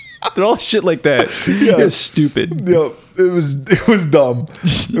 They're all shit like that. Yeah. You're stupid. Yep. It was dumb.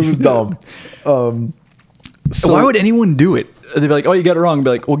 It was dumb. So Why would anyone do it? They'd be like, oh, you got it wrong. I'd be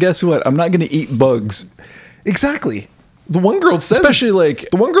like, well, guess what? I'm not going to eat bugs. exactly. The one girl says, Especially like,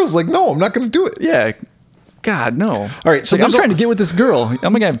 the one girl's like, no, I'm not going to do it. yeah. God, no. All right, so like, I'm there's a- trying to get with this girl.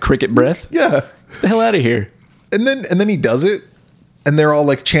 I'm going to have cricket breath. Yeah. Get the hell out of here. And then he does it, and they're all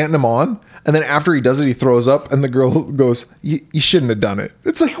like chanting him on. And then after he does it, he throws up, and the girl goes, "You shouldn't have done it."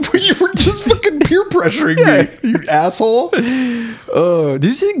 It's like, well, you were just fucking peer pressuring me, you asshole. Oh, did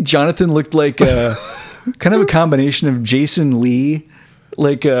you think Jonathan looked like kind of a combination of Jason Lee,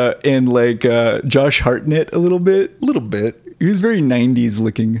 and Josh Hartnett a little bit? A little bit. He was very 90s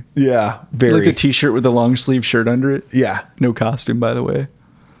looking. Yeah, very. Like a t-shirt with a long sleeve shirt under it. Yeah. No costume, by the way.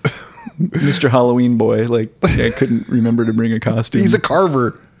 Mr. Halloween boy. Like, I couldn't remember to bring a costume. He's a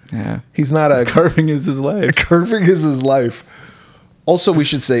carver. yeah. He's not a... Carving is his life. Carving is his life. Also, we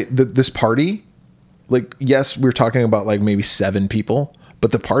should say that this party, like, yes, we're talking about like maybe 7 people,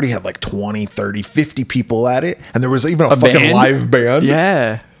 but the party had like 20, 30, 50 people at it. And there was even a fucking band? live band.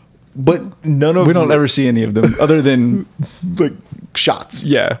 Yeah. But none of We don't ever see any of them other than, like shots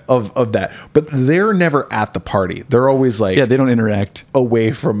yeah. of that. But they're never at the party. They're always like Yeah, they don't interact.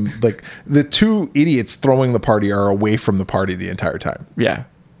 away from, like, the 2 idiots throwing the party are away from the party the entire time. Yeah.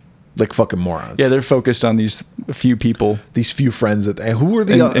 Like fucking morons. Yeah, they're focused on these few people. These few friends that who are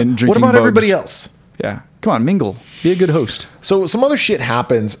the And what drinking about bugs. everybody else? Yeah. Come on, mingle. Be a good host. So some other shit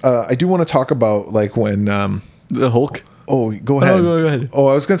happens. I do want to talk about like when The Hulk. oh go ahead. go ahead. Oh,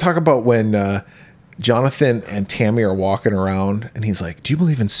 I was going to talk about when Jonathan and Tammy are walking around and he's like, "Do you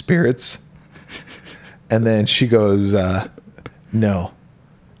believe in spirits?" And then she goes, "No.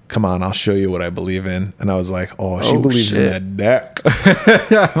 Come on, I'll show you what I believe in." And I was like, "Oh, she Oh, believes shit. in that deck."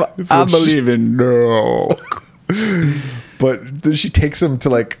 I believe in no. But then she takes him to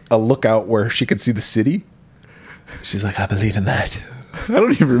like a lookout where she could see the city. She's like, "I believe in that." I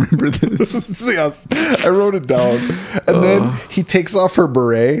don't even remember this. Yes, I wrote it down. And then he takes off her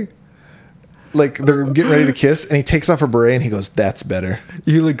beret like they're getting ready to kiss, and he takes off her beret and he goes, "That's better."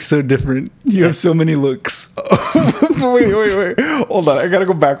 You look so different. You have so many looks. wait. Hold on. I got to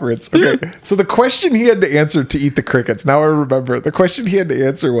go backwards. Okay. So the question he had to answer to eat the crickets. Now I remember. The question he had to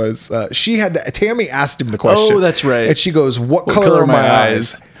answer was, Tammy asked him the question. Oh, that's right. And she goes, what color are my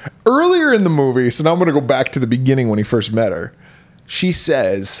eyes? Earlier in the movie, so now I'm going to go back to the beginning when he first met her. She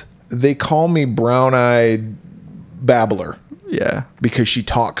says, they call me brown-eyed babbler. Yeah. Because she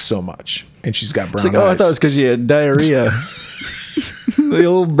talks so much. And she's got brown It's like, eyes. oh, I thought it was because you had diarrhea. The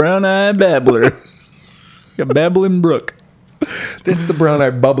old brown-eyed babbler. A babbling brook. That's the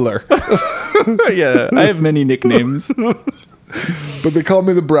brown-eyed bubbler. Yeah, I have many nicknames. But they call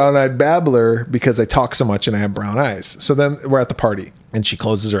me the brown-eyed babbler because I talk so much and I have brown eyes. So then we're at the party and she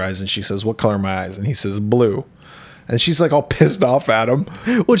closes her eyes and she says, what color are my eyes? And he says, blue. And she's like all pissed off at him.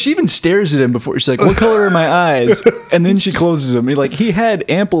 Well, she even stares at him before. She's like, what color are my eyes? And then she closes them. Like, he had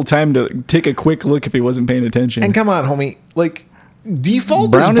ample time to take a quick look if he wasn't paying attention. And come on, homie. Like,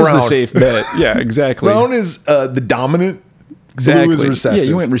 default brown is brown. is the safe bet. Yeah, exactly. Brown is the dominant. Exactly. Blue is recessive. Yeah,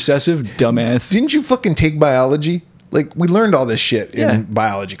 you went recessive, dumbass. Didn't you fucking take biology? Like, we learned all this shit Yeah. in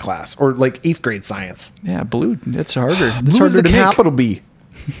biology class or like 8th grade science. Yeah, blue. That's harder. That's Blue harder is the to capital B,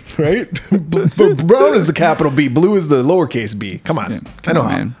 right? But brown is the capital B. Blue is the lowercase b. Come on. Yeah, I know come on,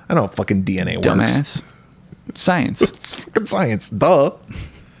 how. man. I know how fucking DNA make. works. Dumbass. Science. It's fucking science. Duh.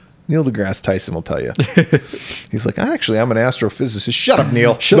 Neil deGrasse Tyson will tell you. He's like, I'm an astrophysicist. Shut up,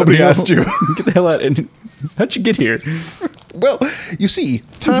 Neil. Shut up, Nobody Neil. asked you. Get the hell out. How'd you get here? Well, you see,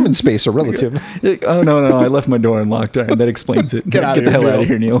 time and space are relative. You're like, oh, no. I left my door unlocked. All right, that explains it. Get out of the here, hell out Neil. of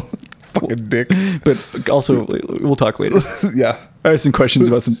here, Neil. Fucking dick. But also, we'll talk later. Yeah. I have some questions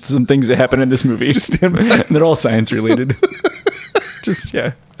about some things that happen in this movie. Just stand by. And they're all science related. Just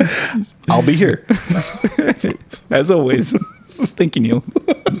I'll be here. as always. Thank you, Neil.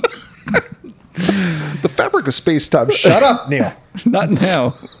 The fabric of space time. Shut up, Neil. Not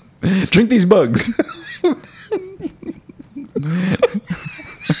now. Drink these bugs.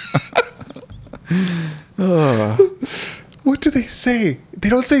 What do they say? They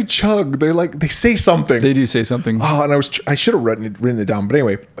don't say chug. They're like, they say something. They do say something. Oh, and I should have written it down. But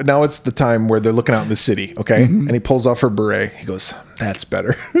anyway, now it's the time where they're looking out in the city, okay? Mm-hmm. And he pulls off her beret. He goes, that's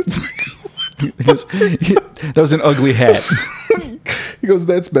better. Because that was an ugly hat. He goes,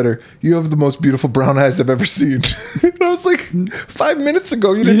 that's better. You have the most beautiful brown eyes I've ever seen. And I was like, 5 minutes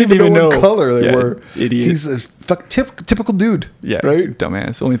ago, you didn't even know what color they Yeah, were. idiot. He's a typical dude. Yeah, Right?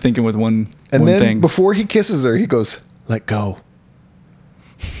 dumbass. Only thinking with one And then thing. before he kisses her, he goes, let go.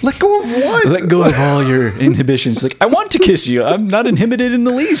 Let go of what? Let go of all your inhibitions. Like, I want to kiss you. I'm not inhibited in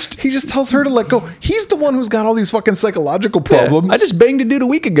the least. He just tells her to let go. He's the one who's got all these fucking psychological Yeah, problems. I just banged a dude a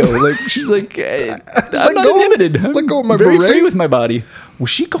week ago. Like, she's like, I'm Let not go. inhibited. I'm Let go of my very beret. free with my body. Was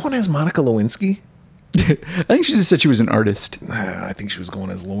she going as Monica Lewinsky? I think she just said she was an artist. I think she was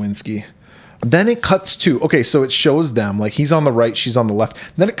going as Lewinsky. Then it cuts to, okay, so it shows them, like he's on the right, she's on the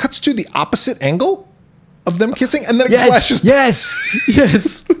left. Then it cuts to the opposite angle of them kissing, and then it flashes. Yes.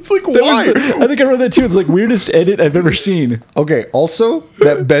 It's like, That was why? I think I read that too. It's like weirdest edit I've ever seen. Okay, also,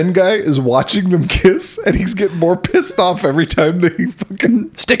 that Ben guy is watching them kiss, and he's getting more pissed off every time they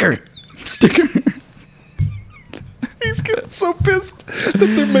fucking... Sticker. He's getting so pissed that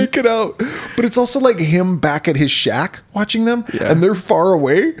they're making out. But it's also like him back at his shack watching them, Yeah. and they're far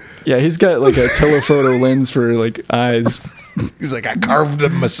away. Yeah, he's got like a telephoto lens for like eyes. He's like, I carved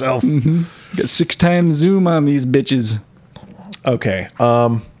them myself. Got 6 times zoom on these bitches. Okay.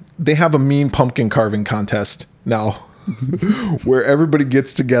 They have a mean pumpkin carving contest now where everybody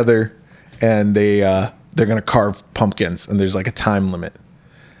gets together and they're going to carve pumpkins, and there's like a time limit.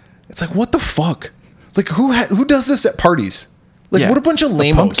 It's like, what the fuck? Like, who does this at parties? Like, Yeah. what a bunch of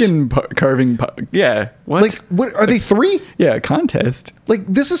lamos. Pumpkin carving. Yeah. What? Like, what are they 3? yeah, a contest. Like,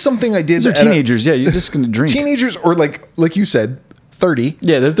 this is something I did. These are at a- teenagers. Yeah, you're just going to drink. Teenagers, or like you said, 30.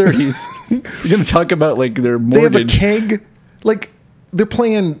 Yeah, they're 30s. You're going to talk about like their They have a mortgage. keg. Like, they're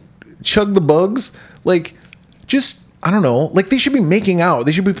playing Chug the Bugs. Like, just, I don't know. Like, they should be making out.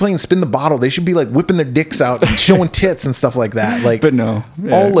 They should be playing Spin the Bottle. They should be like whipping their dicks out and showing tits and stuff like that. Like, But no.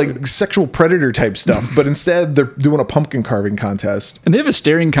 Yeah. all like sexual predator type stuff. But instead, they're doing a pumpkin carving contest. And they have a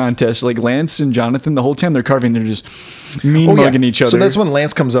staring contest. Like Lance and Jonathan, the whole time they're carving, they're just mean mugging each other. So that's when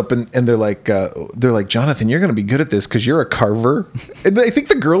Lance comes up and they're like, Jonathan, you're going to be good at this because you're a carver. And I think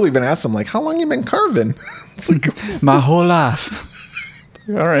the girl even asked him, like, how long you been carving? It's like, my whole life.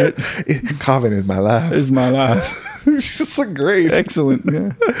 All right. carving is my life. Is my life. just look great. Excellent.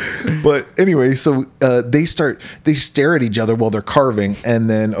 Yeah. But anyway, so they stare at each other while they're carving, and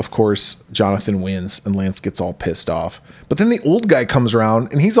then of course Jonathan wins and Lance gets all pissed off. But then the old guy comes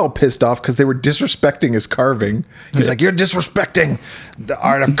around and he's all pissed off because they were disrespecting his carving. He's like, "You're disrespecting the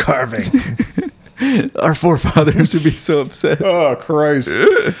art of carving." Our forefathers would be so upset. Oh Christ!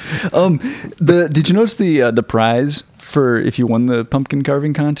 Did you notice the prize for if you won the pumpkin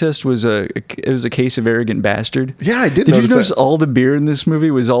carving contest was a case of Arrogant Bastard? Yeah, I did you notice notice that. all the beer in this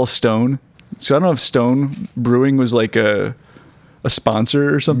movie was all Stone? So I don't know if Stone Brewing was like a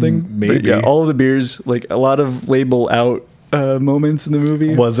sponsor or something. Maybe. But yeah, all of the beers, like a lot of label out moments in the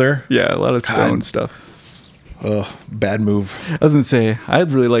movie. Was there? Yeah, a lot of Stone God. stuff. Ugh, bad move. I was gonna say I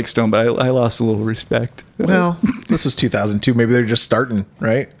really like Stone, but I lost a little respect. Well, this was 2002. Maybe they're just starting,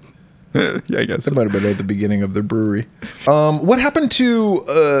 right? Yeah, I guess. It might have been at the beginning of the brewery. What happened to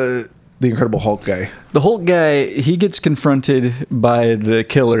the Incredible Hulk guy? The Hulk guy, he gets confronted by the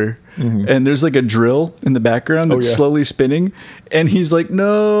killer, and there's like a drill in the background that's yeah. slowly spinning, and he's like,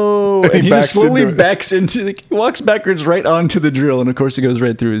 "No!" And he backs just slowly into it. backs into, like, he walks backwards right onto the drill, and of course it goes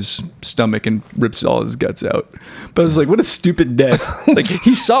right through his stomach and rips all his guts out. But I was like, "What a stupid death!" Like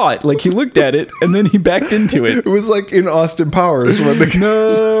he saw it, like he looked at it, and then he backed into it. It was like in Austin Powers when the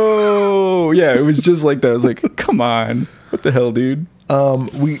No, yeah, it was just like that. I was like, "Come on, what the hell, dude?" and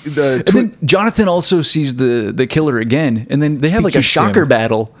And then Jonathan also sees the killer again, and then they have like a keeps seeing shocker him.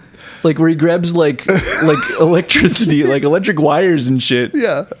 battle, like where he grabs like electricity, like electric wires and shit.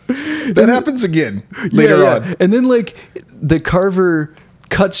 yeah, that happens again later Yeah. on. And then like the carver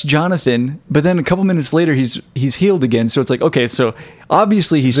cuts Jonathan, but then a couple minutes later he's healed again. So it's like, okay, so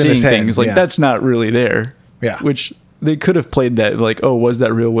obviously he's in seeing his head, things like yeah. that's not really there. Yeah. Which they could have played that like, oh, was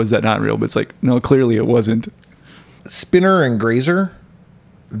that real? Was that not real? But it's like, no, clearly it wasn't. Spinner and Grazer,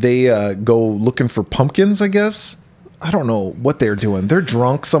 they go looking for pumpkins, I guess. I don't know what they're doing. They're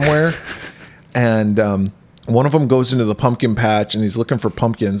drunk somewhere. And one of them goes into the pumpkin patch and he's looking for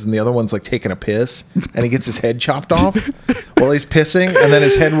pumpkins. And the other one's like taking a piss. And he gets his head chopped off while he's pissing. And then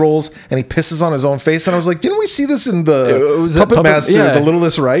his head rolls and he pisses on his own face. And I was like, didn't we see this in the Was that Puppet Master, yeah. The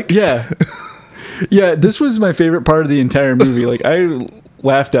Littlest Reich? Yeah. Yeah, this was my favorite part of the entire movie. Like I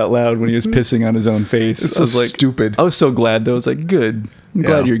laughed out loud when he was pissing on his own face. It's I was so like, stupid. I was so glad though. I was like, good. I'm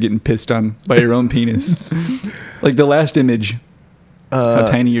glad Yeah. you're getting pissed on by your own penis. Like the last image. How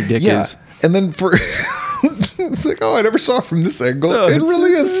tiny your dick Yeah. is. And then for it's like, oh, I never saw it from this angle. Oh, it it's-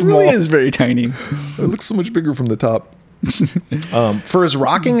 really is small. It really is very tiny. It looks so much bigger from the top. For as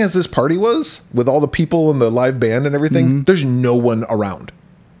rocking as this party was, with all the people and the live band and everything, there's no one around.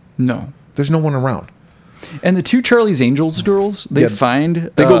 No. There's no one around. And the two Charlie's Angels girls, they Yeah,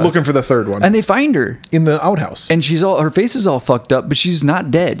 find They go looking for the third one and they find her. in the outhouse. And her face is all fucked up, but she's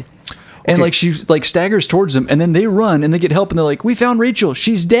not dead. And Okay. like she like staggers towards them, and then they run and they get help, and they're like, "We found Rachel.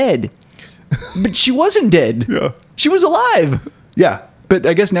 She's dead." But she wasn't dead. Yeah. She was alive. Yeah. But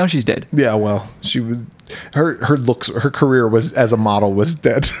I guess now she's dead. Yeah, well, she was her looks, her career was as a model was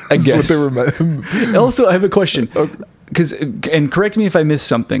dead. I That's guess. what they were. Also, I have a question. Because and correct me if I missed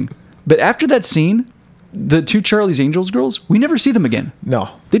something, but after that scene, the two Charlie's Angels girls, we never see them again. No,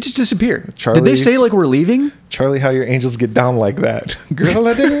 They just disappear. Did they Charlie's- say like we're leaving? Charlie, how your angels get down like that? Girl,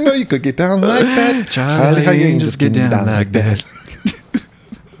 I didn't know you could get down like that. Charlie, how your angels get down like that?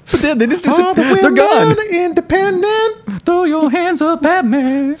 But then they just All the disappear. They're gone. women independent. Throw your hands up at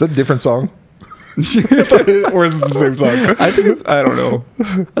me. Is that a different song? Or is it the same song? I think it's. I don't know.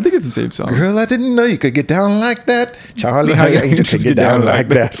 I think it's the same song. Girl, I didn't know you could get down like that. Charlie, how your angels could get down like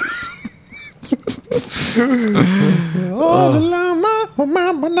that.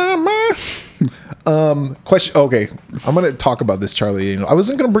 Question. Okay, I'm gonna talk about this Charlie Angel. I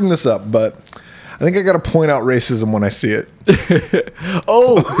wasn't gonna bring this up, but I think I gotta point out racism when I see it.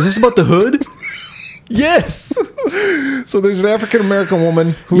 Oh, is this about the hood? Yes. So there's an African American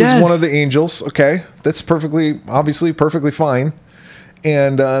woman who's Yes. one of the angels. Okay, that's obviously perfectly fine.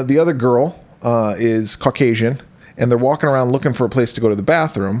 And the other girl is Caucasian, and they're walking around looking for a place to go to the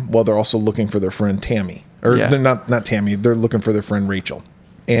bathroom while they're also looking for their friend Tammy. Or Yeah. they're not Tammy. They're looking for their friend Rachel.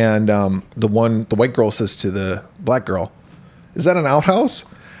 And the white girl says to the black girl, "Is that an outhouse?"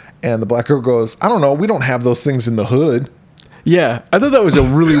 And the black girl goes, "I don't know. We don't have those things in the hood." Yeah, I thought that was a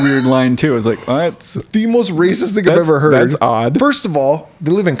really weird line too. I was like, "That's The most racist thing I've That's- ever heard. that's odd. First of all,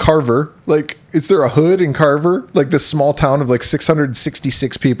 they live in Carver. Like, is there a hood in Carver? Like this small town of like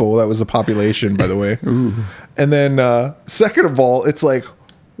 666 people. That was the population, by the way. And then second of all, it's like,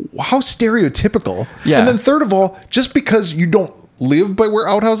 how stereotypical. Yeah. And then third of all, just because you don't live by where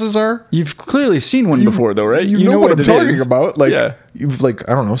outhouses are, You've clearly seen one before, though, right? You know what I'm it talking is. about. Like, yeah. you've like,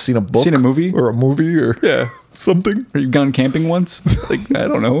 I don't know, seen a book, Seen a movie? or Yeah. something, Or you've gone camping once? Like, I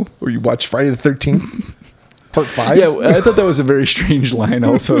don't know. or you watch Friday the 13th, part 5. Yeah, I thought that was a very strange line.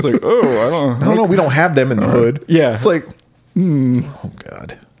 Also, I was like, oh, I don't know. We don't have them in the hood. yeah. It's like, oh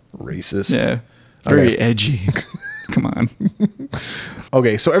God, racist. Yeah, very Okay. edgy. Come on.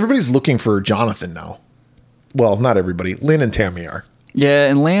 Okay, so everybody's looking for Jonathan now. Well, not everybody. Lynn and Tammy are. Yeah,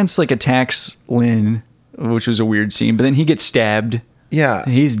 and Lance like attacks Lynn, which was a weird scene. But then he gets stabbed. Yeah.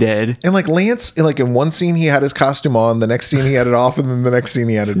 He's dead. And like Lance, like in one scene he had his costume on, the next scene he had it off, and then the next scene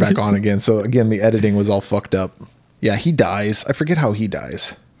he had it back on again. So again, the editing was all fucked up. Yeah, he dies. I forget how he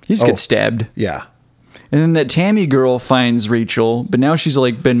dies. He just gets stabbed. Yeah. And then that Tammy girl finds Rachel, but now she's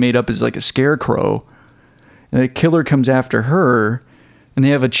like been made up as like a scarecrow. And the killer comes after her, and they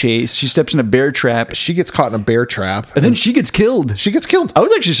have a chase. She steps in a bear trap, She gets caught in a bear trap. and then she gets killed. She gets killed. I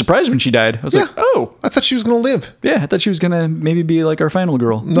was actually surprised when she died. I was like, oh, I thought she was going to live. yeah, I thought she was gonna maybe be like our final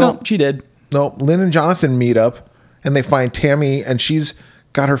girl. No, she did. No, Lynn and Jonathan meet up, and they find Tammy, and she's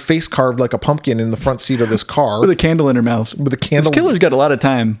got her face carved like a pumpkin in the front seat of this car. With a candle in her mouth. With a candle. This killer's got a lot of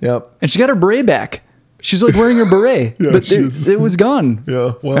time. Yep. And she got her beret back. She's like wearing her beret, Yeah, but she is. it was gone.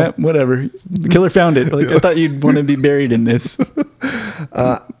 Yeah, well. Whatever. The killer found it. Like I thought you'd want to be buried in this.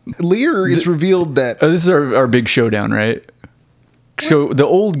 Later, it's revealed that Oh, this is our big showdown, right? So the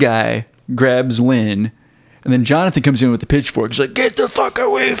old guy grabs Lynn, and then Jonathan comes in with the pitchfork. He's like, "Get the fuck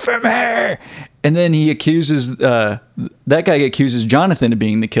away from her!" And then he accuses that guy accuses Jonathan of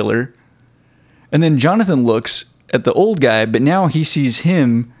being the killer. And then Jonathan looks at the old guy, but now he sees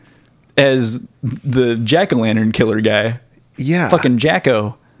him as the jack-o'-lantern killer guy. yeah, Fucking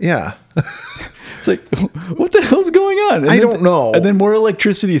Jacko. yeah. It's like, what the hell's going on? And I then- don't know. And then more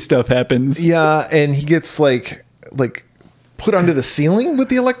electricity stuff happens. Yeah, and he gets like put under the ceiling with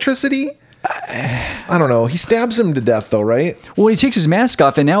the electricity. I don't know. He stabs him to death though, right? Well, he takes his mask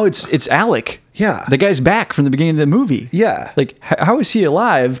off, and now it's Alec. Yeah. The guy's back from the beginning of the movie. Yeah. Like, how is he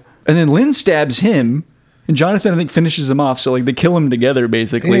alive? And then Lynn stabs him, and Jonathan, I think, finishes him off. So, like, they kill him together,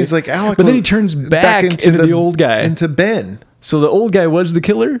 basically. And he's like Alec, But then he turns back into the old guy. into Ben. So the old guy was the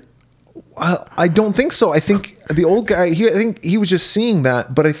killer? I don't think so. I think the old guy. I think he was just seeing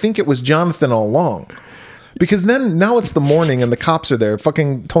that, but I think it was Jonathan all along. Because then now it's the morning and the cops are there.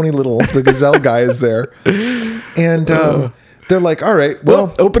 Fucking Tony Little, the gazelle guy, is there, and they're like, "All right,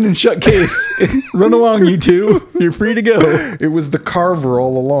 well, Open and shut case. Run along, you two. You're free to go. it was the carver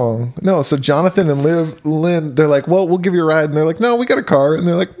all along." No, so Jonathan and Lynn, they're like, "Well, we'll give you a ride," and they're like, "No, we got a car," and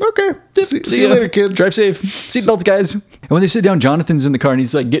they're like, "Okay, see you ya. later, kids." Drive safe. Seatbelts, guys. And when they sit down, Jonathan's in the car, and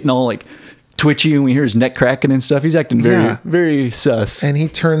he's like getting all like twitchy, and we hear his neck cracking and stuff. He's acting very, Yeah. very sus. And he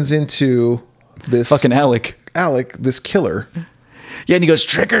turns into this Fucking Alec. Alec, this killer. Yeah, and he goes,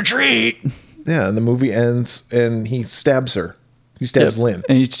 trick or treat. Yeah, and the movie ends, and he stabs her. He stabs Lynn.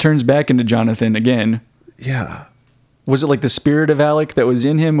 And he turns back into Jonathan again. Yeah. Was it like the spirit of Alec that was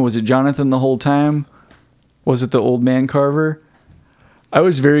in him? Was it Jonathan the whole time? Was it the old man Carver? I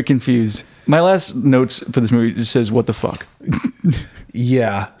was very confused. My last notes for this movie just says, what the fuck?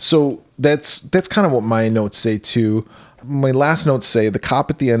 Yeah. So that's kind of what my notes say too. My last notes say the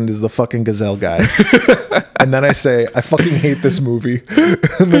cop at the end is the fucking gazelle guy. And then I say, I fucking hate this movie.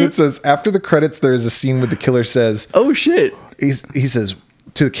 And then it says, after the credits, there is a scene where the killer says, Oh, shit. he says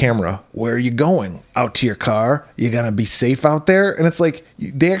to the camera, "Where are you going? Out to your car? You gonna be safe out there?" And it's like,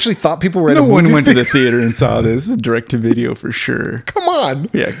 they actually thought people were at No a movie one went to the theater and saw this. Direct to video for sure. Come on.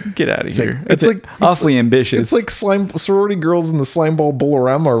 Yeah, get out of here. It's like awfully ambitious. It's like sorority girls in the slime ball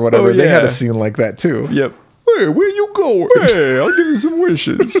Bolorama or whatever. Oh, They had yeah. a scene like that too. Yep. Hey, where you going? Hey, I'll give you some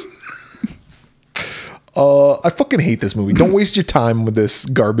wishes. I fucking hate this movie. Don't waste your time with this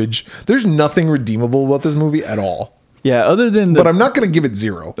garbage. There's nothing redeemable about this movie at all. Yeah, other than But I'm not going to give it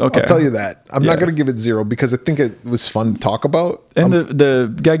 0. Okay. I'll tell you that. I'm Yeah. not going to give it 0 because I think it was fun to talk about. And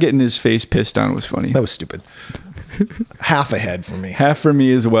the guy getting his face pissed on was funny. That was stupid. Half ahead for me. Half for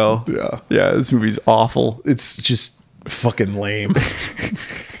me as well. Yeah. Yeah, this movie's awful. It's just fucking lame.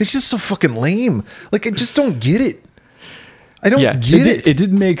 It's just so fucking lame. Like, I just don't get it. I don't get it. It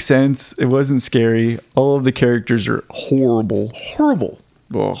didn't make sense. It wasn't scary. All of the characters are horrible. Horrible.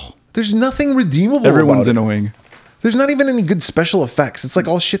 Ugh. There's nothing redeemable Everyone's about it. annoying. There's not even any good special effects. It's like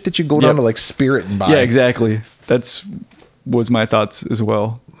all shit that you go down Yep. to like Spirit and buy. Yeah, exactly. That's was my thoughts as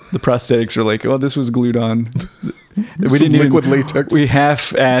well. The prosthetics are like, oh, this was glued on. We Some liquid latex. We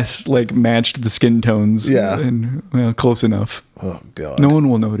half-assed like matched the skin tones. Yeah. and well, close enough. Oh god. No one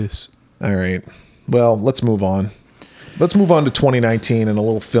will notice. All right. Well, let's move on. Let's move on to 2019 and a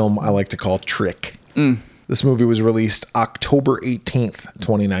little film I like to call Trick. This This movie was released October 18th,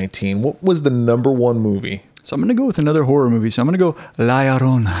 2019. What was the number one movie? So I'm going to go with another horror movie. So I'm going to go La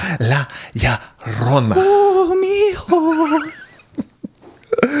Llorona. La Llorona. Oh,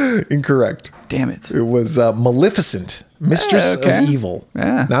 mijo. Incorrect. Damn it. It was Maleficent, Mistress okay. of Evil.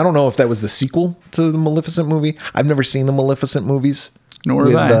 Yeah. Now, I don't know if that was the sequel to the Maleficent movie. I've never seen the Maleficent movies. Nor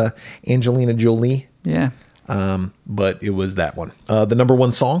with have I. Angelina Jolie. Yeah. But it was that one. The number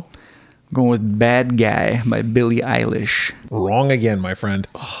one song? I'm going with Bad Guy by Billie Eilish. Wrong again, my friend.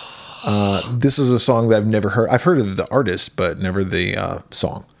 This is a song that I've never heard. I've heard of the artist, but never the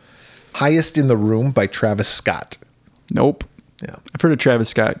song. Highest in the Room by Travis Scott. Nope. Yeah. I've heard of Travis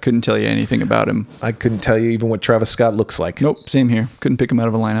Scott. Couldn't tell you anything about him. I couldn't tell you even what Travis Scott looks like. Nope. Same here. Couldn't pick him out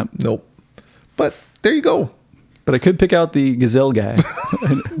of a lineup. Nope. But there you go. But I could pick out the Gazelle guy.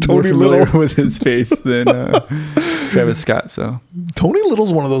 More Tony familiar Little. with his face than Travis Scott. So Tony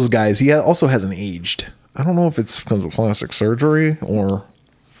Little's one of those guys. He also hasn't aged. I don't know if it's because of plastic surgery or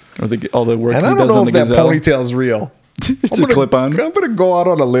all the work and he I don't does know on if the that Gazelle. ponytail's real. It's a clip-on. I'm gonna go out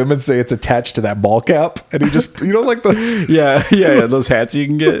on a limb and say it's attached to that ball cap, and he just like those Yeah. Those hats you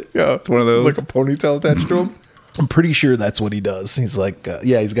can get. Yeah, it's one of those. like a ponytail attached to him. I'm pretty sure that's what he does. He's like,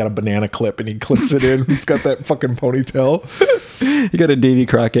 he's got a banana clip and he clips it in. He's got that fucking ponytail. He got a Davy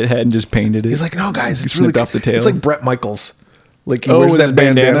Crockett hat and just painted it. He's like, no, guys, it's Snipped really off the tail. It's like Bret Michaels. Like he oh, wears with that his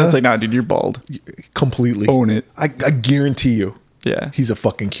bandana. bandana. It's like, nah, dude, you're bald. Completely Own it. I guarantee you. Yeah. He's a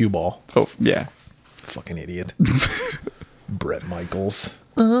fucking cue ball. Oh, yeah. Fucking idiot. Bret Michaels.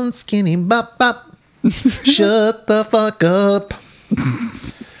 Skinny bop bop. Shut the fuck up.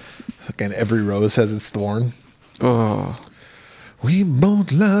 Fucking every rose has its thorn. Oh. We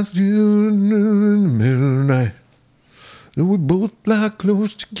both lost you in the middle of the night. And we both lie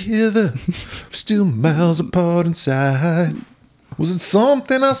close together, still miles apart inside. Was it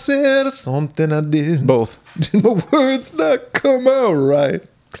something I said or something I did? Both. Did my words not come out right?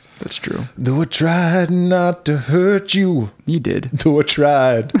 That's true. Though I tried not to hurt you. You did. Though I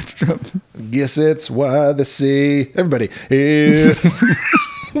tried. Guess that's why they say, everybody, yeah.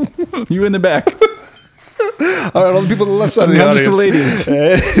 You in the back. All right, all the people on the left side of the Not just audience. the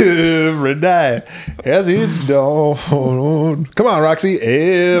ladies. Every night as it's dawn. Come on, Roxy.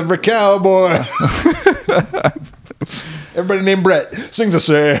 Every cowboy. Everybody named Brett sings a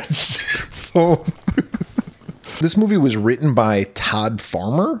sad song. This movie was written by Todd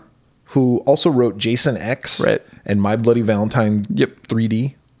Farmer, who also wrote Jason X Right. and My Bloody Valentine Yep.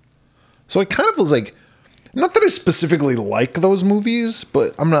 3D. So it kind of was like, not that I specifically like those movies,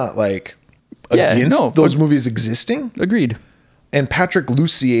 but I'm not like against those movies existing. Agreed. And Patrick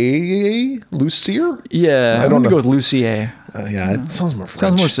Lucier? Yeah. I I'm don't going to know. go with Lucier. Yeah, it sounds more French.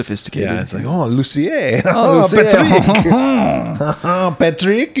 Sounds more sophisticated. Yeah, it's like, oh, Lucier. Oh, Lucier. Patrick.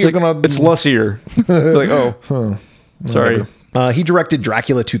 Patrick, you're gonna. It's Lucier. Like, oh. Sorry. He directed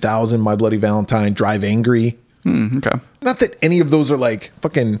Dracula 2000, My Bloody Valentine, Drive Angry. Okay. Not that any of those are like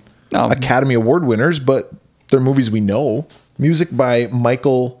fucking No. Academy Award winners, but they're movies we know. Music by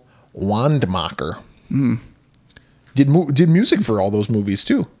Michael Wandmacher. Did music for all those movies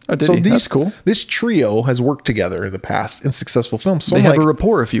too. Oh, did he? That's cool. This trio has worked together in the past in successful films. So They I'm have like, a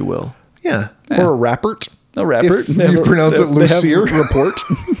rapport, if you will. yeah, or a rapport. A rapper. If you pronounce it Lucier. Report.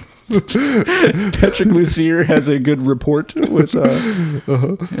 Patrick Lucier has a good report with.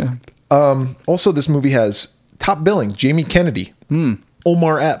 Yeah. Also, this movie has top billing Jamie Kennedy,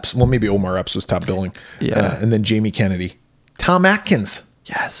 Omar Epps. Well, maybe Omar Epps was top billing. Yeah. And then Jamie Kennedy, Tom Atkins.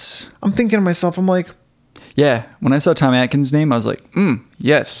 Yes. I'm thinking to myself, I'm like, Yeah. When I saw Tom Atkins' name, I was like,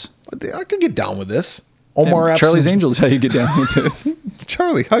 yes. I could get down with this. Omar Epps. Charlie's and- Angels, how you get down with this.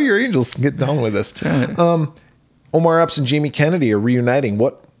 Charlie, how your Angels get down with this? right. Omar Epps and Jamie Kennedy are reuniting.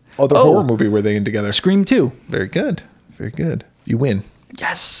 What other Oh. horror movie were they in together? Scream 2. Very good. Very good. You win.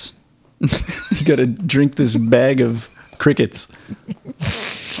 Yes. You got to drink this bag of crickets.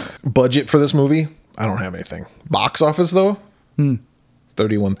 Budget for this movie? I don't have anything. Box office though?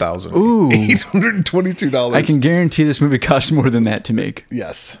 $31,822. I can guarantee this movie cost more than that to make.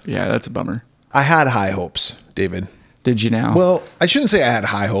 Yes. Yeah, that's a bummer. I had high hopes, David. Did you now? Well, I shouldn't say I had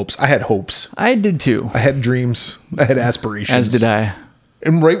high hopes. I had hopes. I did too. I had dreams. I had aspirations. As did I.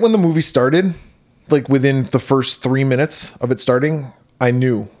 And right when the movie started, like within the first 3 minutes of it starting, I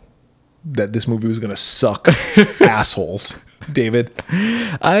knew that this movie was going to suck assholes, David.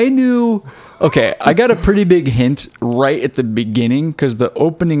 I knew. Okay, I got a pretty big hint right at the beginning because the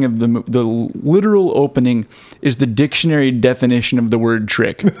opening of the literal opening is the dictionary definition of the word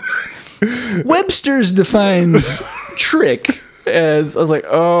trick. Webster's defines trick as, I was like,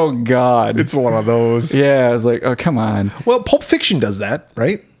 oh God. It's one of those. Yeah, I was like, oh, come on. Well, Pulp Fiction does that,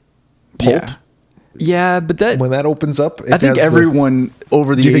 right? Pulp. Yeah. Yeah, but that when that opens up, it I think has everyone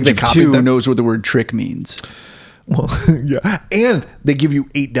over the Do you think age they of copied 2 that? knows what the word trick means. Well, yeah, and they give you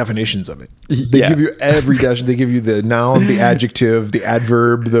 8 definitions of it. They Yeah. give you every definition. They give you the noun, the adjective, the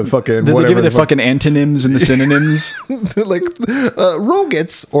adverb, the fucking Then they whatever. give you the fucking antonyms and the synonyms. like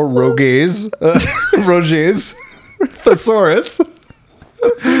rogates or rogays, roges, thesaurus.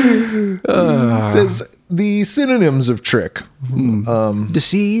 Says the synonyms of trick.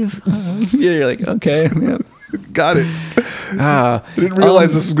 Deceive. Yeah, you're like, okay. Yeah. Got it. I didn't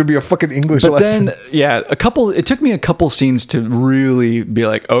realize this was going to be a fucking English But lesson. then, yeah, it took me a couple scenes to really be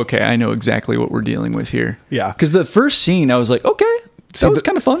like, okay, I know exactly what we're dealing with here. Yeah. Because the first scene, I was like, okay, that was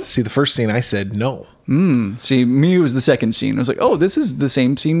kind of fun. See, the first scene, I said no. See, me, it was the second scene. I was like, oh, this is the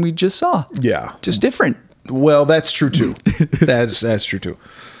same scene we just saw. Yeah. Just different. Well, that's true too. That's true too.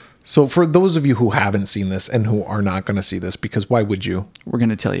 So for those of you who haven't seen this and who are not going to see this, because why would you? We're going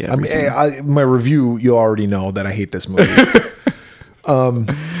to tell you I mean, everything. my review, you already know that I hate this movie. And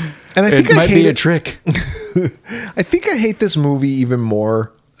I think It I might hate be a it. trick. I think I hate this movie even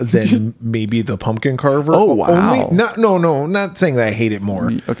more than maybe The Pumpkin Carver. Oh, wow. Not saying that I hate it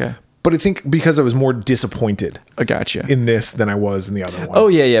more. Okay. But I think because I was more disappointed I gotcha. in this than I was in the other one. Oh,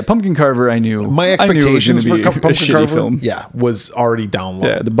 yeah. Pumpkin Carver, I knew. My I knew it was expectations gonna for be a Pumpkin shitty Carver, film. yeah, was already down low.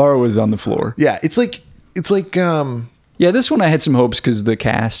 Yeah, the bar was on the floor. Yeah, it's like Yeah, this one I had some hopes because the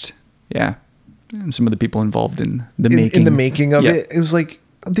cast, yeah, and some of the people involved in the making. in the making of Yeah. it, it was like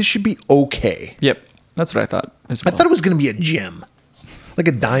this should be okay. Yep, that's what I thought as well. I thought it was going to be a gem, like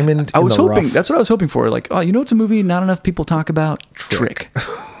a diamond. I was in the hoping. rough. That's what I was hoping for. Like, oh, you know what's a movie not enough people talk about? Trick.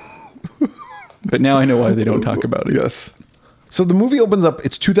 But now I know why they don't talk about it. Yes. So the movie opens up.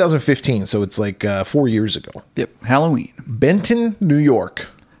 It's 2015, so it's like 4 years ago. Yep. Halloween. Benton, New York.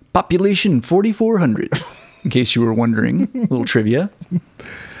 Population 4,400. In case you were wondering, a little trivia.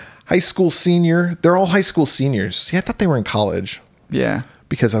 High school senior. They're all high school seniors. See, I thought they were in college Yeah.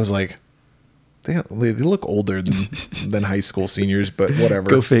 because I was like, they look older than high school seniors, but whatever.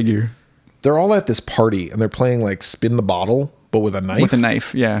 Go figure. They're all at this party and they're playing like spin the bottle, but with a knife. With a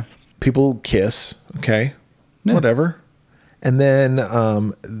knife. Yeah. People kiss. Okay. Yeah. Whatever. And then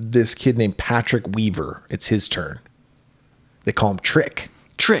this kid named Patrick Weaver, it's his turn. They call him Trick.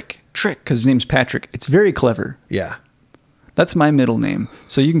 Trick. Because his name's Patrick. It's very clever. Yeah. That's my middle name.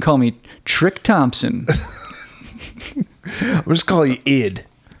 So you can call me Trick Thompson. I'm just calling you Id.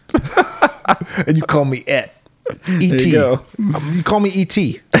 And you call me Et. E.T. There you go. You call me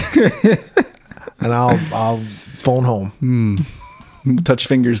E.T. And I'll phone home. Touch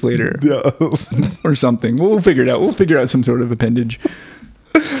fingers later. Yeah. Or something. We'll figure it out. We'll figure out some sort of appendage.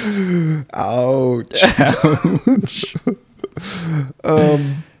 Ouch.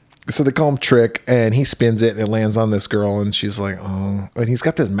 So they call him Trick, and he spins it, and it lands on this girl, and she's like, oh. And he's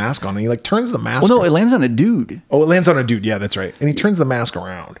got this mask on, and he like turns the mask. Well, no, it lands on a dude. Oh, it lands on a dude. Yeah, that's right. And he turns the mask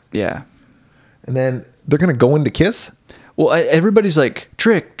around. Yeah. And then they're going to go in to kiss. Well, everybody's like,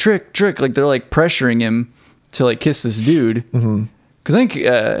 Trick. Like, they're like pressuring him to like kiss this dude. Mm-hmm. Because I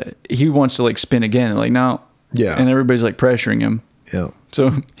think he wants to like spin again. Like, no. Yeah. And everybody's like pressuring him. Yeah.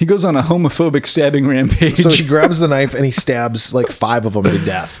 So he goes on a homophobic stabbing rampage. So he grabs the knife and he stabs like 5 of them to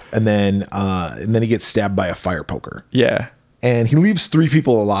death. And then he gets stabbed by a fire poker. Yeah. And he leaves 3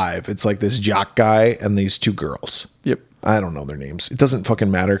 people alive. It's like this jock guy and these 2 girls. Yep. I don't know their names. It doesn't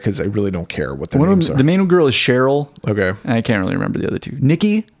fucking matter because I really don't care what their One of names them, are. the main girl is Cheryl. Okay. And I can't really remember the other 2.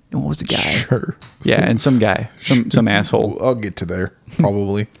 Nikki. And what was the guy? Sure. Yeah, and some guy, some asshole. I'll get to there,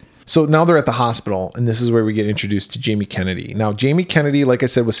 probably. So now they're at the hospital, and this is where we get introduced to Jamie Kennedy. Now, Jamie Kennedy, like I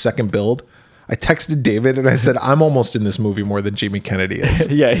said, was second build. I texted David, and I said, I'm almost in this movie more than Jamie Kennedy is.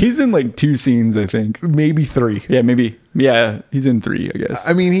 Yeah, he's in like 2 scenes, I think. Maybe 3. Yeah, maybe. Yeah, he's in 3, I guess.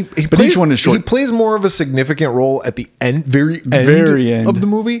 I mean, he But plays, each one is short. He plays more of a significant role at the end, very end of the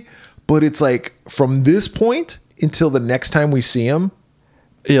movie. But it's like from this point until the next time we see him,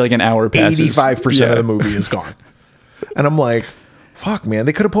 Yeah, like an hour passes. 85% of the movie is gone. And I'm like, fuck, man,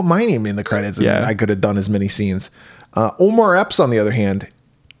 they could have put my name in the credits and Yeah. I could have done as many scenes. Omar Epps, on the other hand,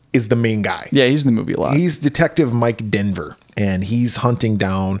 is the main guy. Yeah, he's in the movie a lot. He's Detective Mike Denver, and he's hunting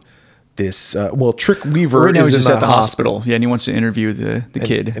down this, Trick Weaver Right now is he's in just at the hospital. Yeah, and he wants to interview the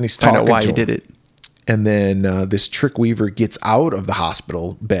kid. and he's find out talking why to he him. did it. And then this Trick Weaver gets out of the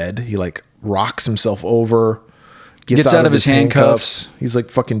hospital bed. He like rocks himself over, gets out of his handcuffs. He's like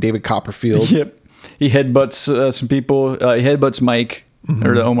fucking David Copperfield. Yep. He headbutts some people. He headbutts Mike,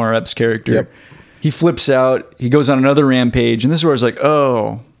 or the Omar Epps character. Yep. He flips out. He goes on another rampage. And this is where I was like,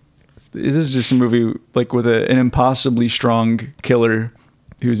 oh, this is just a movie like with an impossibly strong killer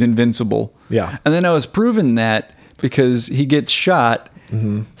who's invincible. Yeah. And then I was proven that because he gets shot,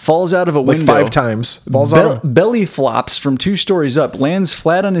 falls out of a Like window 5 times. Falls out. belly flops from 2 stories up, lands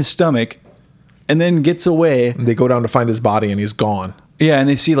flat on his stomach, and then gets away. They go down to find his body and he's gone. Yeah, and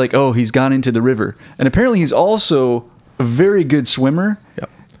they see like, oh, he's gone into the river. And apparently he's also a very good swimmer. Yep.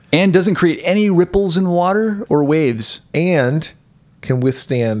 And doesn't create any ripples in water or waves. And can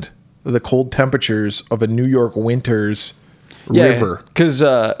withstand the cold temperatures of a New York winter's river. Because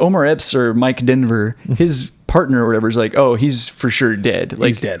Omar Epps or Mike Denver, his partner or whatever, is like, oh, he's for sure dead. Like,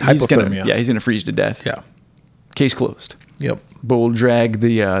 He's dead. Gonna, Hypothermia. he's going to freeze to death. Yeah. Case closed. Yep. But we'll drag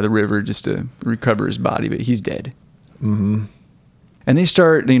the river just to recover his body, but he's dead. Mm-hmm. And they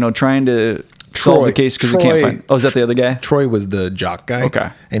start, trying to solve the case because they can't find. Oh, is that the other guy? Troy was the jock guy. Okay.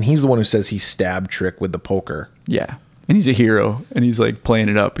 And he's the one who says he stabbed Trick with the poker. Yeah. And he's a hero, and he's like playing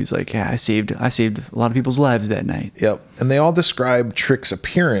it up. He's like, yeah, I saved a lot of people's lives that night. Yep. And they all describe Trick's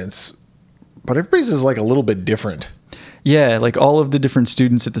appearance, but everybody's is like a little bit different. Yeah, like all of the different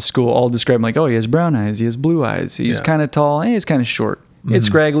students at the school all describe him like, oh, he has brown eyes, he has blue eyes, he's Yeah. kind of tall, and he's kind of short. He had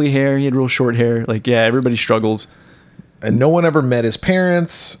scraggly hair, he had real short hair. Like, yeah, everybody struggles. And no one ever met his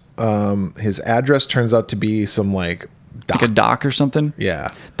parents. His address turns out to be some like dock. Like a dock or something. Yeah.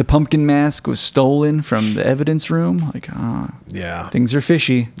 The pumpkin mask was stolen from the evidence room. Like, Yeah. things are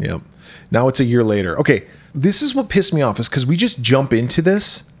fishy. Yep. Now it's a year later. Okay. This is what pissed me off is because we just jump into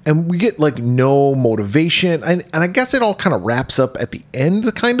this and we get like no motivation. And I guess it all kind of wraps up at the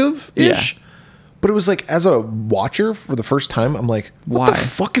end, kind of ish. Yeah. But it was like, as a watcher for the first time, I'm like, what the Why?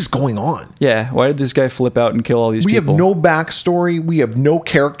 fuck is going on? Yeah, why did this guy flip out and kill all these We people? have no backstory. We have no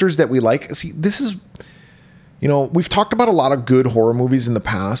characters that we like. See, this is, we've talked about a lot of good horror movies in the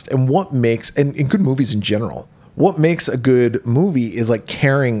past, and what makes, and good movies in general, what makes a good movie is like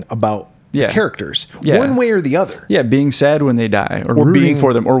caring about the characters, one way or the other. Yeah, being sad when they die, or rooting being-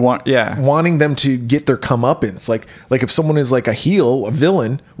 for them, or Wanting them to get their comeuppance. Like if someone is like a heel, a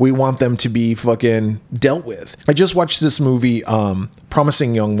villain, we want them to be fucking dealt with. I just watched this movie,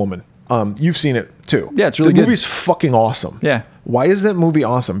 Promising Young Woman. You've seen it too. Yeah, it's really the good. movie's fucking awesome. Yeah. Why is that movie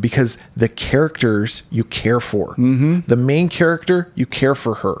awesome? Because the characters you care for. Mm-hmm. The main character, you care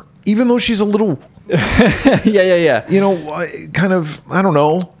for her. Even though she's a little, yeah. kind of, I don't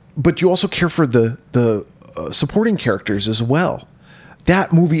know. But you also care for the supporting characters as well.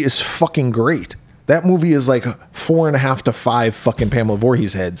 That movie is fucking great. That movie is like 4.5 to 5 fucking Pamela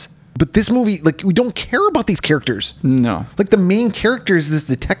Voorhees heads. But this movie, like, we don't care about these characters. No. Like, the main character is this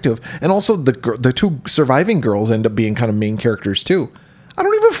detective, and also the 2 surviving girls end up being kind of main characters too. I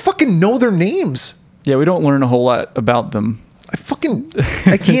don't even fucking know their names. Yeah, we don't learn a whole lot about them.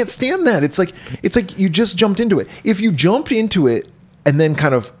 I can't stand that. It's like you just jumped into it. If you jumped into it and then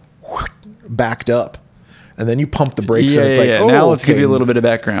kind of backed up, and then you pump the brakes, and it's like, oh, now let's give okay, you a little bit of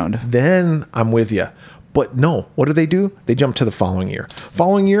background. then I'm with you. But no, what do? They jump to the following year.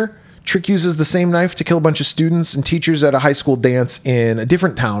 Following year, Trick uses the same knife to kill a bunch of students and teachers at a high school dance in a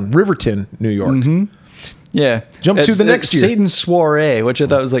different town, Riverton, New York. Mm-hmm. Yeah. Jump to the next year. Satan's Soiree, which I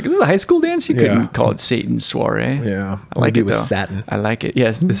thought was like, this is a high school dance? You couldn't Yeah. call it Satan's Soiree. Yeah. I like it, was though. satin. I like it.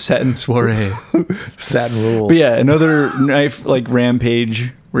 Yes, the Satin Soiree. Satin rules. But yeah, another knife like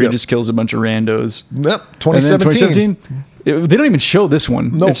rampage where Yep. he just kills a bunch of randos. Yep. And then 2017. they don't even show this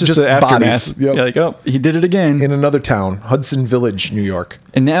one. Nope, it's just just the aftermath. bodies. Yep. Yeah, like, oh, he did it again. In another town, Hudson Village, New York.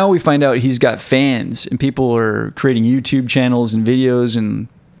 And now we find out he's got fans, and people are creating YouTube channels and videos, and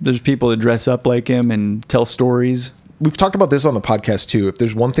there's people that dress up like him and tell stories. We've talked about this on the podcast too. If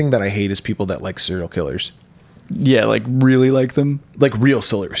there's one thing that I hate is people that like serial killers. Yeah, like really like them. Like real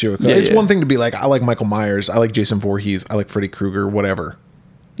serial killers. Yeah, It's yeah. one thing to be like, I like Michael Myers, I like Jason Voorhees, I like Freddy Krueger, whatever.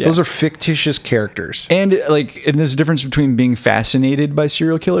 Yeah. Those are fictitious characters. And there's a difference between being fascinated by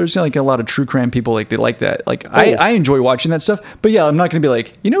serial killers. Like a lot of true crime people, like they like that. Like I enjoy watching that stuff. But yeah, I'm not going to be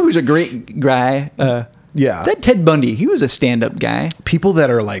like, who's a great guy? Yeah. That Ted Bundy. He was a stand-up guy. People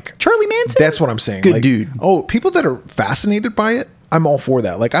that are like, Charlie Manson. that's what I'm saying. Good like, dude. Oh, people that are fascinated by it, I'm all for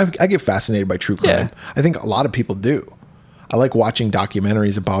that. Like I get fascinated by true crime. Yeah. I think a lot of people do. I like watching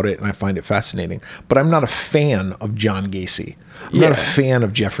documentaries about it and I find it fascinating. But I'm not a fan of John Gacy. I'm not a Yeah. fan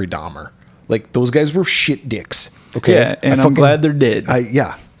of Jeffrey Dahmer. Like those guys were shit dicks. Okay. Yeah, and I'm glad they're dead.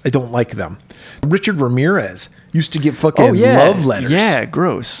 I don't like them. Richard Ramirez used to get fucking love letters. Yeah,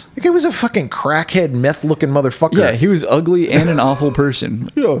 gross. The guy was a fucking crackhead, meth looking motherfucker. Yeah, he was ugly and an awful person.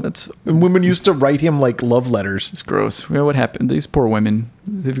 Yeah. That's And women used to write him like love letters. it's gross. Yeah, what happened? These poor women.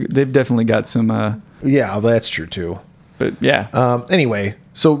 They've definitely got some. Yeah, that's true too. But yeah, Anyway,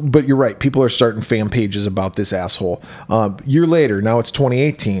 but you're right. People are starting fan pages about this asshole. Year later, now it's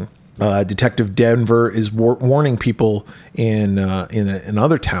 2018. Detective Denver is warning people in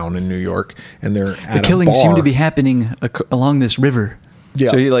another town in New York, and they're at The killings a seem bar. to be happening along this river. Yeah.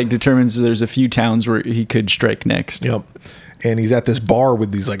 So he like determines there's a few towns where he could strike next. Yep. And he's at this bar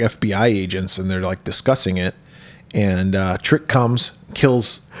with these like FBI agents, and they're like discussing it. And Trick comes,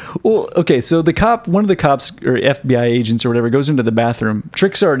 kills. Well, okay, so one of the cops or FBI agents or whatever goes into the bathroom.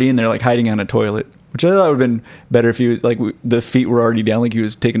 Trick's already in there, like hiding on a toilet, which I thought would have been better if he was like the feet were already down, like he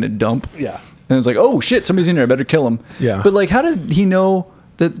was taking a dump. Yeah. And it's like, oh shit, somebody's in there. I better kill him. Yeah. But like, how did he know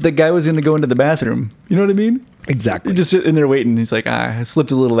that the guy was going to go into the bathroom? You know what I mean? Exactly. He's just sitting there waiting. He's like, I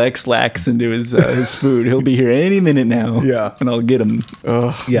slipped a little X-Lax into his food. He'll be here any minute now. Yeah. And I'll get him.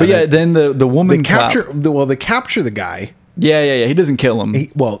 Ugh. Yeah, But yeah, then the woman They cop- capture. They capture the guy. Yeah. He doesn't kill him.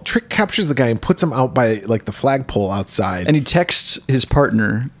 Trick captures the guy and puts him out by like the flagpole outside. And he texts his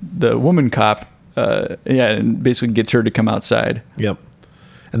partner, the woman cop, and basically gets her to come outside. Yep.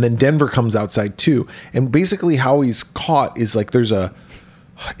 And then Denver comes outside too. And basically how he's caught is like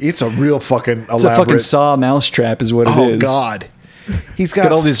it's a real fucking elaborate. It's a fucking saw mousetrap is what it is. Oh God. He's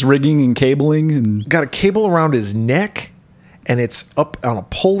Got all this rigging and cabling and got a cable around his neck, and it's up on a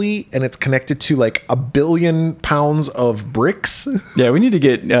pulley, and it's connected to like 1 billion pounds of bricks. yeah, we need to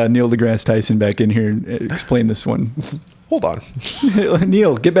get Neil deGrasse Tyson back in here and explain this one. Hold on.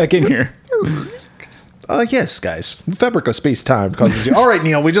 Neil, get back in here. Yes, guys. Fabric of space-time causes you. All right,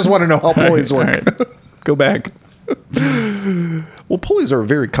 Neil, we just want to know how pulleys All work. right. Go back. Well, pulleys are a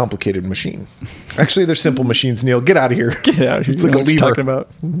very complicated machine. Actually, they're simple machines, Neil. Get out of here. Get out of here. It's You like know a what you're lever.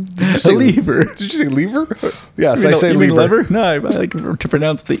 talking about. say A lever. Did you say lever? Yes, You I mean, say you mean lever. lever? No, I like to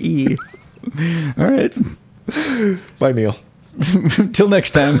pronounce the E. All right. Bye, Neil. Till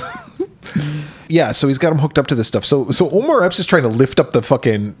next time. Yeah, so he's got him hooked up to this stuff. So Omar Epps is trying to lift up the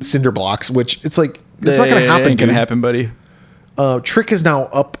fucking cinder blocks, which it's like it's not going to happen. Ain't gonna dude. happen, buddy. Trick is now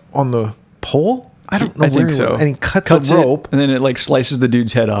up on the pole. I don't know I where think so. and he cuts a rope. and then it like slices the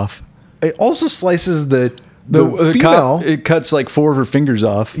dude's head off. It also slices the The female. cop, it cuts like 4 of her fingers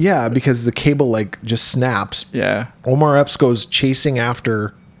off. Yeah, because the cable like just snaps. Yeah. Omar Epps goes chasing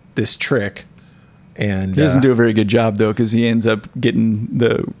after this Trick, and He doesn't do a very good job though, because he ends up getting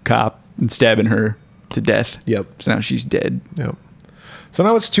the cop and stabbing her to death. Yep. So now she's dead. Yep. So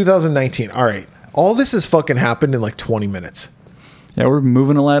now it's 2019. All right, all this has fucking happened in like 20 minutes. Yeah, we're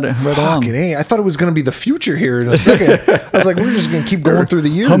moving a lot right along. Fucking A. I thought it was going to be the future here in a second. I was like, we're just going to keep going through the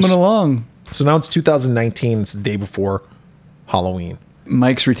years. Humming along. So now it's 2019. It's the day before Halloween.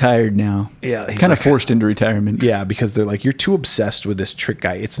 Mike's retired now. Yeah, he's Kind of like- forced into retirement. Yeah, because they're like, you're too obsessed with this Trick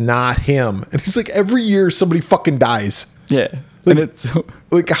guy. It's not him. And he's like, every year somebody fucking dies. Yeah. Like- and it's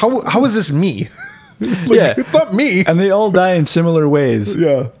Like, how is this me? Like, yeah. it's not me. And they all die in similar ways.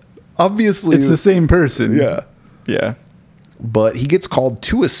 Yeah. Obviously. It's the same person. Yeah. Yeah. But he gets called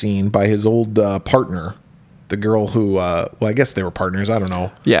to a scene by his old partner, the girl who, well, I guess they were partners. I don't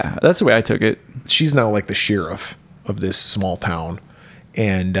know. Yeah. That's the way I took it. She's now like the sheriff of this small town.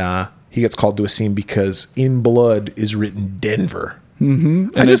 And he gets called to a scene because in blood is written Denver.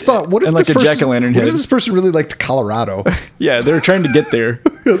 Mm-hmm. I just thought, what if and this like a person, jack-o'-lantern what if head. this person really liked Colorado? Yeah. They were trying to get there.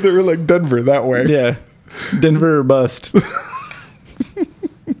 They were like Denver that way. Yeah. Denver or bust.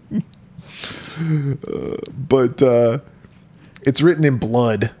 But it's written in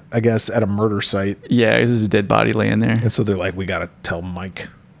blood, I guess, at a murder site. Yeah. There's a dead body laying there. And so they're like, we got to tell Mike.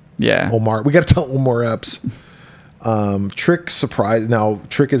 Yeah. Omar. We got to tell Omar Epps. Trick surprise. Now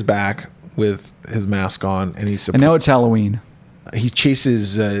Trick is back with his mask on, and he's And now it's Halloween. he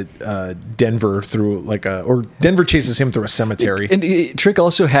chases Denver through or Denver chases him through a cemetery. And Trick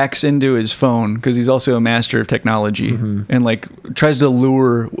also hacks into his phone because he's also a master of technology Mm-hmm. and like tries to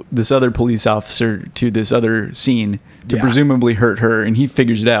lure this other police officer to this other scene to Yeah. presumably hurt her, and he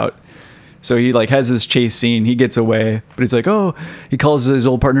figures it out. So he like has this chase scene. He gets away, but he's like, oh, he calls his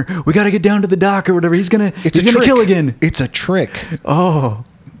old partner. We got to get down to the dock or whatever. He's gonna kill again. It's a trick, Oh,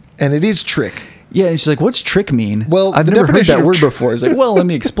 and it is Trick. yeah. And she's like, what's trick mean? Well, I've the never heard definition that of word trick- before. It's like, well, let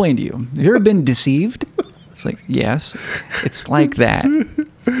me explain to you. Have you ever been deceived? It's like, yes, it's like that.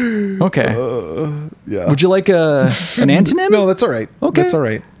 Okay. Yeah. Would you like an antonym? No, that's all right. Okay. That's all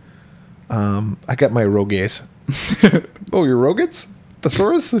right. I got my Rogaze. Oh, your Rogats?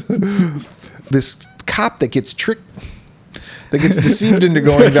 Thesaurus? This cop that gets deceived into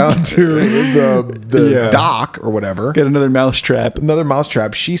going down to the Yeah. dock or whatever. Got another mousetrap. Another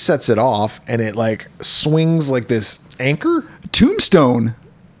mousetrap. She sets it off, and it like swings like this anchor. Tombstone.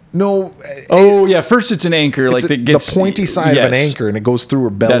 No. Oh yeah, first it's an anchor, It's like it gets the pointy side of an yes. anchor, and it goes through her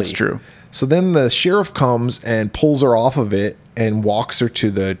belly. That's true. So then the sheriff comes and pulls her off of it and walks her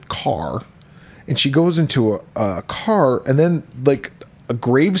to the car, and she goes into a car, and then like a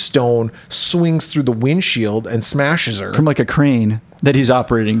gravestone swings through the windshield and smashes her. From like a crane that he's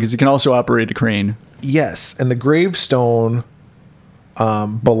operating, because he can also operate a crane. Yes, and the gravestone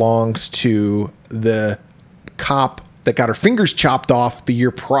belongs to the cop that got her fingers chopped off the year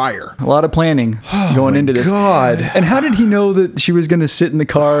prior. A lot of planning going into this. God. And how did he know that she was going to sit in the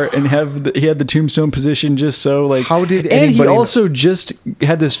car and he had the tombstone position just so like? How did And he anybody also just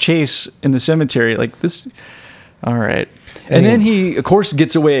had this chase in the cemetery like this. All right, and then he of course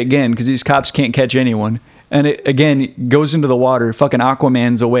gets away again because these cops can't catch anyone. And it again goes into the water. Fucking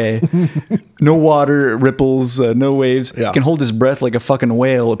Aquaman's away. No water ripples, no waves. Yeah. He can hold his breath like a fucking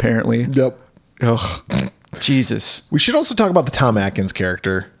whale. Apparently. Yep. Ugh. Jesus. We should also talk about the Tom Atkins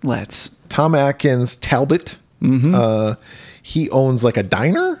character. Let's. Tom Atkins Talbot. He owns like a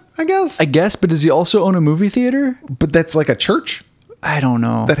diner, I guess. I guess, but does he also own a movie theater? But that's like a church I don't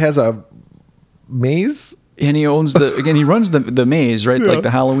know. that has a maze And he owns he runs the maze, right? Like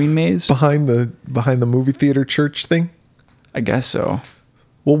the Halloween maze. behind the movie theater church thing. I guess so.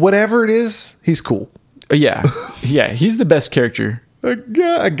 Well, whatever it is, he's cool. Yeah. Yeah. He's the best character.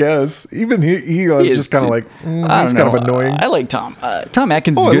 Yeah, I guess. Even he was He is, just kind of dude. like, I he's don't kind know. of annoying. I like Tom. Tom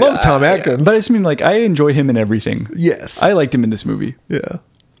Atkins is Oh, I good. love Tom Atkins. But I just mean like I enjoy him in everything. Yes. I liked him in this movie. Yeah.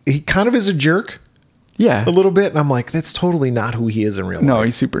 He kind of is a jerk Yeah. a little bit. And I'm like, that's totally not who he is in real life. No,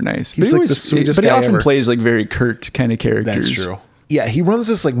 he's super nice. He's But he like the sweetest But he guy often ever. plays like very curt kind of characters. That's true. Yeah, he runs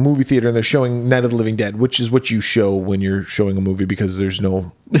this like movie theater and they're showing Night of the Living Dead, which is what you show when you're showing a movie because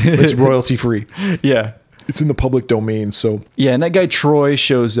it's royalty free. Yeah. It's in the public domain, so Yeah, and that guy Troy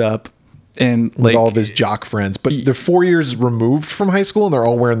shows up and with like all of his jock friends. But they're 4 years removed from high school and they're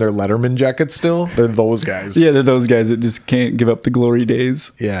all wearing their Letterman jackets still. They're those guys. yeah, they're those guys that just can't give up the glory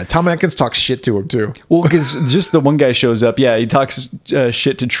days. Yeah, Tom Atkins talks shit to him too. Well, because just the one guy shows up. Yeah, he talks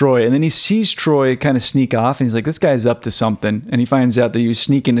shit to Troy, and then he sees Troy kind of sneak off, and he's like, "This guy's up to something." And he finds out that he was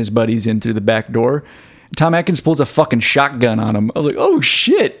sneaking his buddies in through the back door. Tom Atkins pulls a fucking shotgun on him. I was like, "Oh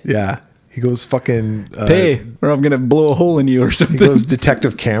shit!" Yeah. He goes fucking Pay, or I'm gonna blow a hole in you or something. he goes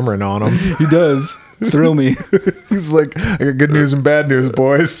Detective Cameron on him. He does. Thrill me. He's like, I got good news and bad news,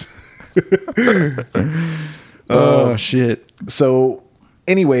 boys. Oh shit. So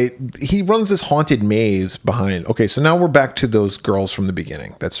anyway, he runs this haunted maze behind. Okay, so now we're back to those girls from the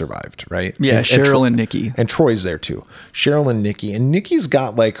beginning that survived, right? Yeah, Cheryl and Nikki. And Troy's there too. Cheryl and Nikki. And Nikki's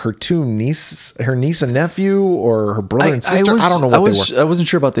got like her niece and nephew, or her brother and sister. I don't know what they were. I wasn't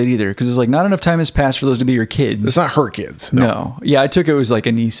sure about that either because it's like not enough time has passed for those to be your kids. It's not her kids. No. Yeah, I took it was like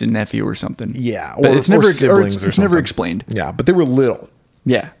a niece and nephew or something. Yeah, but it's never siblings it's or never something. explained. Yeah, but they were little.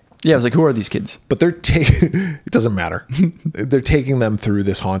 Yeah. Yeah, I was like, who are these kids? But they're taking, it doesn't matter. They're taking them through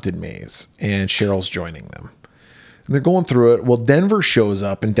this haunted maze, and Cheryl's joining them. And they're going through it. Well, Denver shows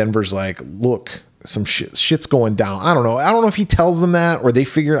up, and Denver's like, look, some shit's going down. I don't know if he tells them that, or they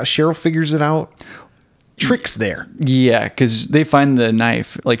figure it out. Cheryl figures it out. Trick's there. Yeah, because they find the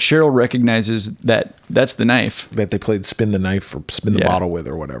knife. Like Cheryl recognizes that that's the knife. That they played spin the knife or spin the Yeah. bottle with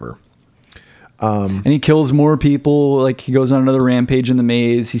or whatever. And he kills more people. Like he goes on another rampage in the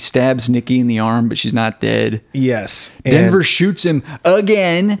maze. He stabs Nikki in the arm, but she's not dead. Yes. And- Denver shoots him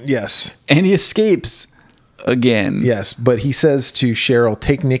again. Yes. And he escapes again. Yes. But he says to Cheryl,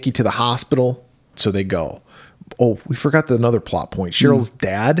 take Nikki to the hospital. So they go. Oh, we forgot another plot point. Cheryl's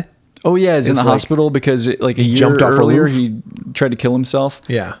dad. Oh yeah, he's in the It's like- hospital because like a he year jumped off a earlier roof? he tried to kill himself.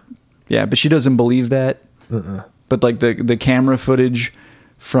 Yeah. Yeah, but she doesn't believe that. But like the camera footage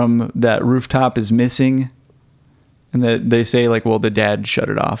from that rooftop is missing, and that they say like, well, the dad shut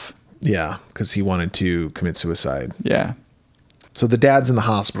it off. Yeah. Because he wanted to commit suicide. Yeah. So the dad's in the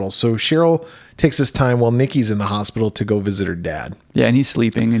hospital. So Cheryl takes this time while Nikki's in the hospital to go visit her dad. Yeah, and he's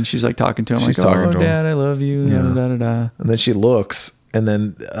sleeping, and she's like talking to him, She's like, talking "Oh, to him. Dad, I love you." Da, da, da, da. And then she looks, and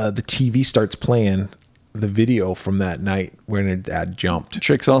then the TV starts playing the video from that night when her dad jumped.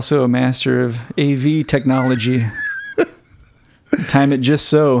 Trick's also a master of AV technology. Time it just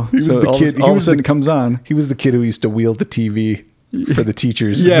so. was So the all, kid- he all of a was sudden the- it comes on. He was the kid who used to wield the TV for the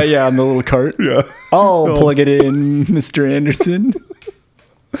teachers. Yeah, yeah, on the little cart. Yeah. I'll plug it in, Mr. Anderson.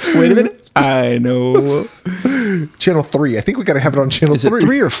 Wait a minute. I know. Channel 3. I think we got to have it on Channel Is 3. it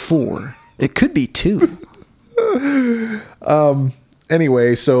 3 or 4? It could be 2.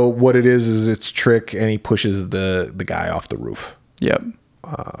 Anyway, so what it is it's Trick, and he pushes the guy off the roof. Yep.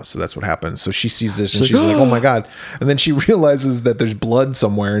 So that's what happens. So she sees this and She's she's like, like, oh my God. And then she realizes that there's blood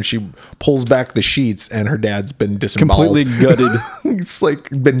somewhere, and she pulls back the sheets, and her dad's been disemboweled. Completely gutted. It's like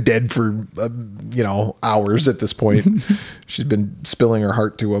been dead for, hours at this point. She's been spilling her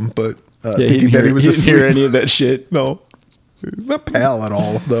heart to him, but Yeah, thinking that he was didn't hear asleep. any of that shit. No. Not pal at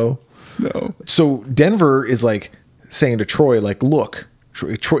all, though. No. So Denver is like saying to Troy, like, look,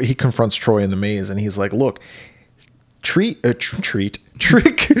 He confronts Troy in the maze, and he's like, "Look, Trick treats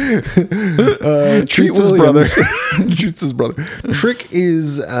his brother. Treats his brother. Trick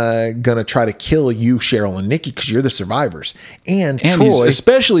is gonna try to kill you, Cheryl, and Nikki because you're the survivors, and he's Troy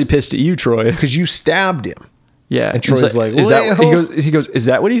especially pissed at you, Troy, because you stabbed him." Yeah, and Troy's like, "Is that?" He goes, "Is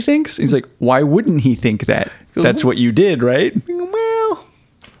that what he thinks?" He's like, "Why wouldn't he think that? That's what you did, right?" Well,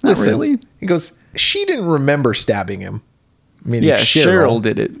 not really. He goes, "She didn't remember stabbing him." Meaning Yeah, Cheryl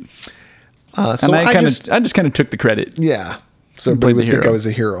did it. So and I just kind of took the credit. Yeah. So everybody would think I was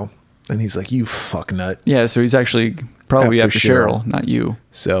a hero. And he's like, "You fuck nut." Yeah, so he's actually probably after Cheryl, not you.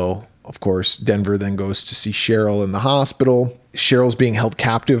 So, of course, Denver then goes to see Cheryl in the hospital. Cheryl's being held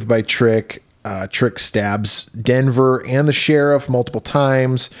captive by Trick. Trick stabs Denver and the sheriff multiple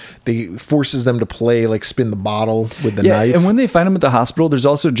times. They forces them to play like spin the bottle with the knife. And when they find him at the hospital, there's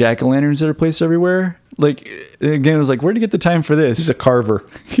also jack-o'-lanterns that are placed everywhere. Like, again, it was like, where'd you get the time for this? He's a carver.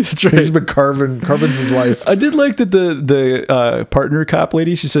 That's right. He's been carving's his life. I did like that the partner cop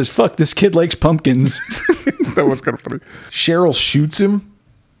lady, she says, "Fuck, this kid likes pumpkins." That was kind of funny. Cheryl shoots him.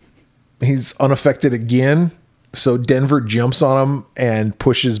 He's unaffected again. So Denver jumps on him and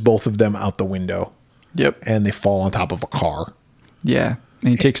pushes both of them out the window. Yep. And they fall on top of a car. Yeah. And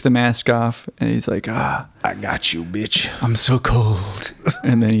he takes the mask off and he's like, "I got you, bitch. I'm so cold."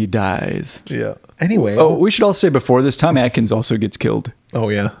 And then he dies. Yeah. Anyway. Oh, we should also say before this, Tom Atkins also gets killed. Oh,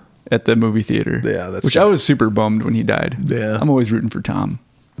 yeah. At the movie theater. Yeah, that's which I was super bummed when he died. Yeah. I'm always rooting for Tom.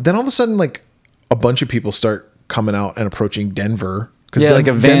 Then all of a sudden, like, a bunch of people start coming out and approaching Denver. Yeah, like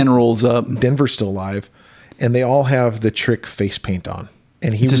a van rolls up. Denver's still alive. And they all have the Trick face paint on.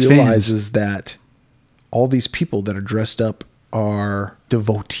 And he It's realizes that all these people that are dressed up are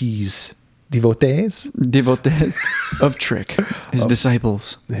devotees. Devotees of Trick. His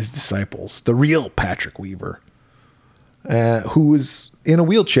disciples. His disciples. The real Patrick Weaver. Who is in a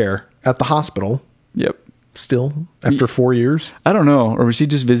wheelchair at the hospital. Yep. Still, after 4 years. I don't know. Or was he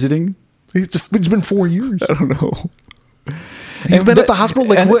just visiting? It's been 4 years. I don't know. He's been at the hospital.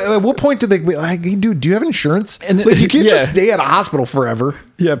 Like, at what point did they be like, "Hey, dude, do you have insurance?" And like, you can't just stay at a hospital forever.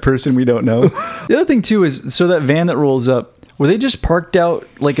 Yeah, person we don't know. The other thing too is, so that van that rolls up, were they just parked out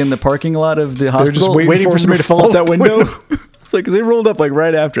like in the parking lot of the hospital, just waiting for somebody to fall out that window? It's like, 'cause they rolled up like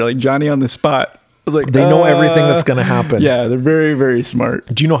right after, like Johnny on the spot. I was like, They know everything that's going to happen. Yeah, they're very, very smart.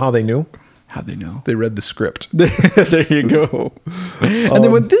 Do you know how they knew? How'd they know? They read the script. There you go. And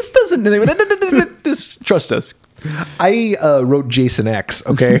then when this doesn't, they went, "This, trust us." I wrote Jason X,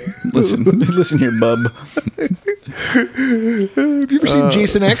 okay? Listen here, bub. Have you ever seen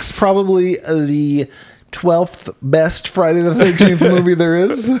Jason X? Probably the 12th best Friday the 13th movie there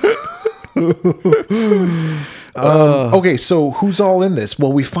is. Okay, so who's all in this?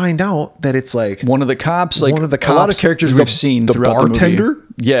 Well, we find out that it's like one of the cops, like one of the a lot of cops, characters we've seen the throughout bartender the movie.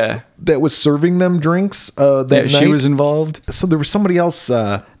 Yeah. That was serving them drinks that night. She was involved. So there was somebody else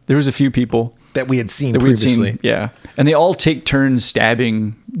there was a few people that we had seen previously. Yeah. And they all take turns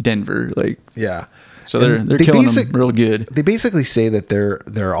stabbing Denver. Like, yeah. So they're killing them real good. They basically say that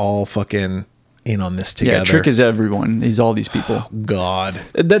they're all fucking in on this together. Yeah, Trick is everyone. He's all these people. God.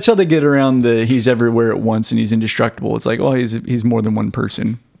 That's how they get around the he's everywhere at once and he's indestructible. It's like, oh, he's more than one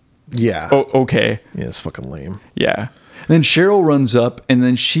person. Yeah. Oh, okay. Yeah, it's fucking lame. Yeah. And then Cheryl runs up and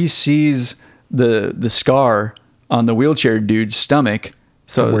then she sees the scar on the wheelchair dude's stomach.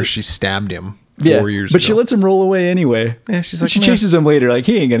 So where she stabbed him 4 years ago. But she lets him roll away anyway. Yeah, she's like, she chases him later, like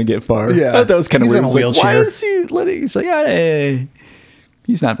he ain't gonna get far. Yeah. I thought that was kind of He's weird. in a wheelchair. Like, why is he letting? He's like, hey.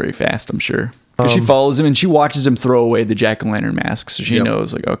 He's not very fast, I'm sure. She follows him and she watches him throw away the jack-o'-lantern mask, so she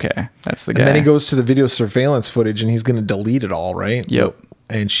knows, like, okay, that's the guy. And then he goes to the video surveillance footage and he's going to delete it all, right? Yep.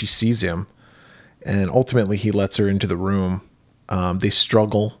 And she sees him, and ultimately he lets her into the room. They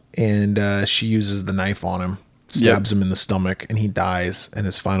struggle, and she uses the knife on him, stabs him in the stomach, and he dies. And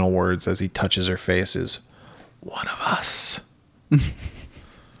his final words as he touches her face is, "One of us."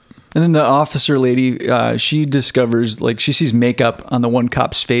 And then the officer lady, she discovers, like, she sees makeup on the one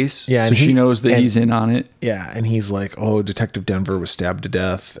cop's face. Yeah, so she knows that he's in on it. Yeah, and he's like, "Oh, Detective Denver was stabbed to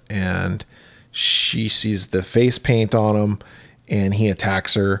death." And she sees the face paint on him, and he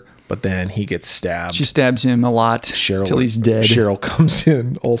attacks her, but then he gets stabbed. She stabs him a lot till he's dead. Cheryl comes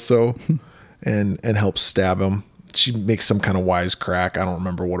in also and helps stab him. She makes some kind of wisecrack. I don't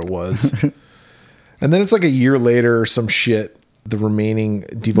remember what it was. And then it's like a year later or some shit. The remaining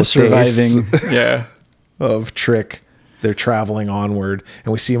devotees of Trick, they're traveling onward,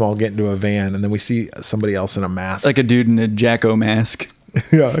 and we see them all get into a van, and then we see somebody else in a mask, like a dude in a Jacko mask.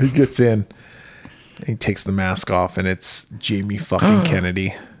 Yeah, he gets in, and he takes the mask off, and it's Jamie fucking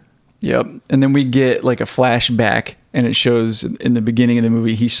Kennedy. Yep. And then we get like a flashback And it shows in the beginning of the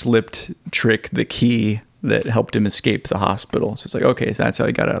movie, he slipped Trick the key that helped him escape the hospital. So it's like, okay, so that's how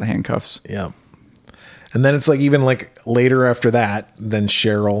he got out of handcuffs. Yeah. And then it's like even like later after that, then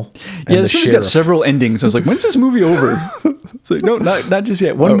Cheryl. Yeah, this movie's got several endings. I was like, when's this movie over? It's like, no, not just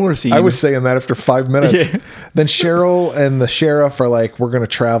yet. One more scene. I was saying that after 5 minutes. Yeah. Then Cheryl and the sheriff are like, we're going to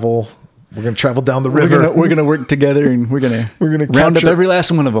travel. We're going to travel down the river. We're going to work together, and we're going to round up every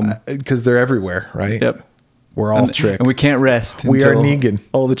last one of them. Because they're everywhere, right? Yep. We're all Trick. And we can't rest. We are Negan.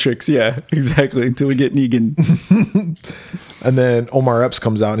 All the tricks. Yeah, exactly. Until we get Negan. And then Omar Epps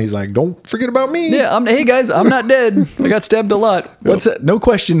comes out and he's like, don't forget about me. Yeah. Hey guys, I'm not dead. I got stabbed a lot. What's it? No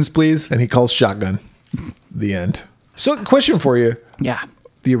questions, please. And he calls shotgun. The end. So question for you. Yeah.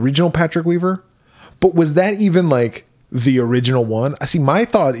 The original Patrick Weaver, but was that even like the original one? I see. My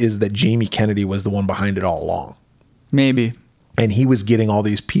thought is that Jamie Kennedy was the one behind it all along. Maybe. And he was getting all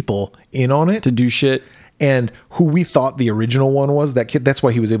these people in on it to do shit. And who we thought the original one was, that kid. That's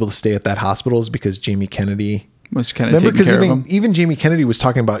why he was able to stay at that hospital, is because Jamie Kennedy was kind of taking care of him. Even Jamie Kennedy was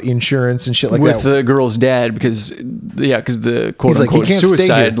talking about insurance and shit like with that. With the girl's dad, because the quote unquote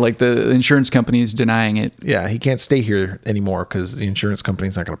suicide, like the insurance company is denying it. Yeah, he can't stay here anymore because the insurance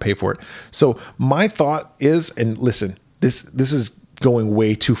company's not going to pay for it. So my thought is, and listen, this is going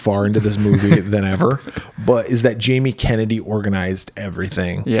way too far into this movie than ever, but is that Jamie Kennedy organized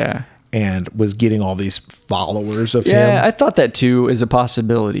everything. Yeah. And was getting all these followers of him. Yeah, I thought that too is a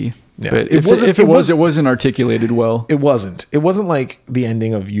possibility. Yeah. But it wasn't articulated well. It wasn't. It wasn't like the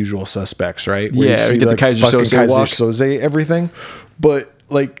ending of Usual Suspects, right? Where you see, get like the Kaiser Soze everything. But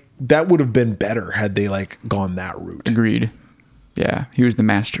like that would have been better had they like gone that route. Agreed. Yeah, he was the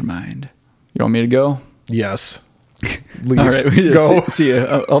mastermind. You want me to go? Yes. Leave. All right, go. See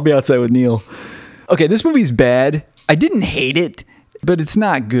ya. I'll be outside with Neil. Okay, this movie's bad. I didn't hate it, but it's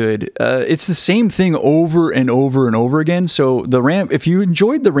not good. It's the same thing over and over and over again. So if you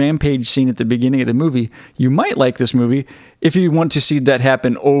enjoyed the rampage scene at the beginning of the movie, you might like this movie. If you want to see that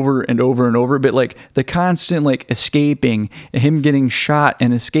happen over and over and over, but like the constant like escaping, him getting shot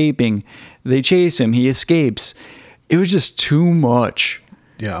and escaping, they chase him, he escapes. It was just too much.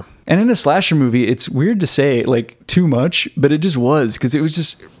 Yeah. And in a slasher movie, it's weird to say like too much, but it just was, because it was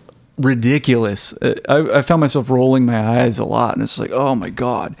just ridiculous. I found myself rolling my eyes a lot, and it's like, oh my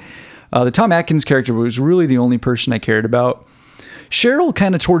god. The Tom Atkins character was really the only person I cared about. Cheryl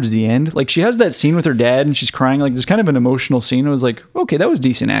kind of towards the end, like she has that scene with her dad and she's crying, like there's kind of an emotional scene. I was like, okay, that was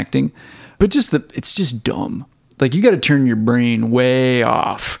decent acting, but it's just dumb. Like you got to turn your brain way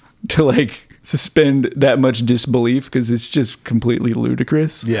off to like suspend that much disbelief, because it's just completely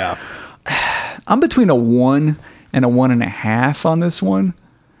ludicrous. Yeah. I'm between a 1 and a 1.5 on this one.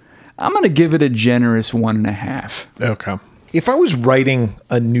 I'm going to give it a generous 1.5. Okay. If I was writing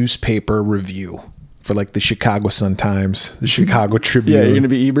a newspaper review for like the Chicago Sun-Times, the Chicago Tribune. Yeah, you're going to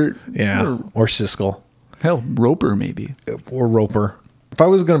be Ebert? Yeah. Or Siskel. Hell, Roper maybe. Or Roper. If I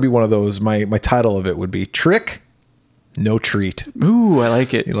was going to be one of those, my title of it would be Trick, No Treat. Ooh, I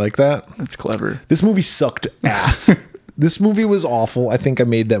like it. You like that? That's clever. This movie sucked ass. This movie was awful. I think I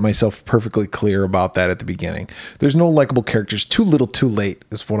made that myself perfectly clear about that at the beginning. There's no likable characters. Too little, too late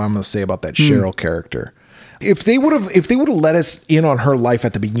is what I'm going to say about that Cheryl character. If they would have let us in on her life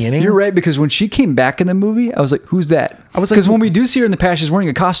at the beginning. You're right, because when she came back in the movie, I was like, who's that? I was like, because when we do see her in the past, she's wearing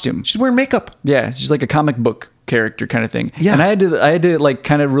a costume. She's wearing makeup. Yeah, she's like a comic book character kind of thing. Yeah. And I had to like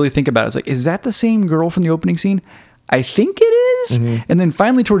kind of really think about it. I was like, is that the same girl from the opening scene? I think it is. Mm-hmm. And then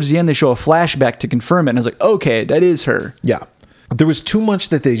finally towards the end, they show a flashback to confirm it. And I was like, okay, that is her. Yeah. There was too much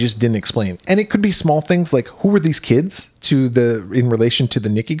that they just didn't explain. And it could be small things like, who were these kids in relation to the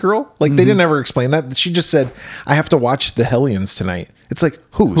Nikki girl? Like, they didn't ever explain that. She just said, I have to watch the Hellions tonight. It's like,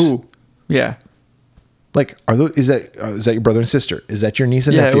 who? Yeah. Like, is that your brother and sister? Is that your niece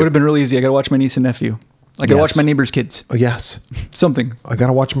and nephew? Yeah, it would have been really easy. I got to watch my niece and nephew. I got to watch my neighbor's kids. Oh, yes. Something. I got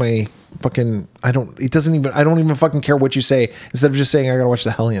to watch my fucking, I don't even fucking care what you say. Instead of just saying, I got to watch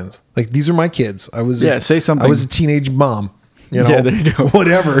the Hellions. Like, these are my kids. Say something. I was a teenage mom. You know, yeah, there you go.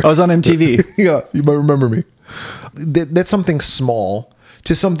 Whatever. I was on MTV. Yeah, you might remember me. That's something small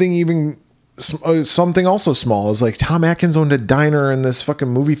to something even something also small is like Tom Atkins owned a diner in this fucking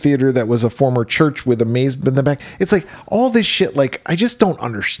movie theater that was a former church with a maze in the back. It's like all this shit. Like I just don't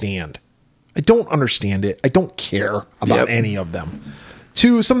understand. I don't understand it. I don't care about any of them.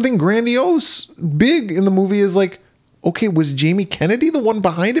 To something grandiose, big in the movie is like, okay, was Jamie Kennedy the one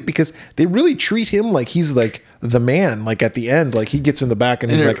behind it? Because they really treat him like he's like the man. Like at the end, like he gets in the back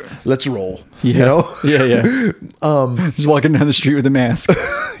and he's like, "Let's roll." Yeah. You know? Yeah. Just walking down the street with a mask.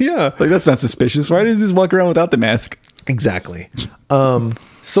 Yeah, like that's not suspicious. Why did he just walk around without the mask? Exactly.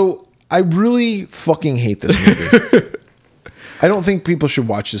 So I really fucking hate this movie. I don't think people should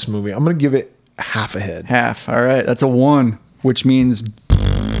watch this movie. I'm going to give it half a head. Half. All right. That's a 1, which means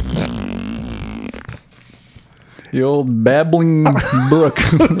the old babbling brook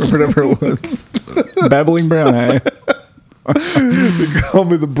or whatever it was. Babbling brown eye. They call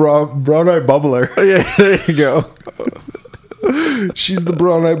me the brown eye bubbler. Yeah, there you go. She's the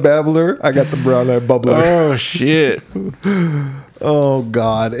brown eye babbler. I got the brown eye bubbler. Oh, shit. Oh,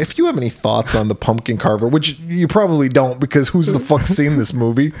 God. If you have any thoughts on the Pumpkin Carver, which you probably don't because who's the fuck seen this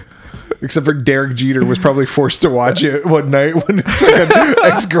movie? Except for Derek Jeter was probably forced to watch it one night when his fucking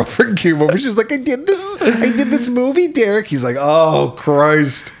ex-girlfriend came over. She's like, I did this movie, Derek. He's like, oh,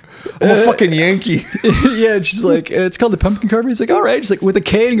 Christ. I'm a fucking Yankee. Yeah, and she's like, it's called the Pumpkin Carver. He's like, all right. She's like, with a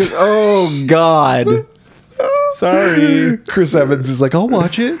K, and he goes, oh, God. Sorry. Chris Evans is like, I'll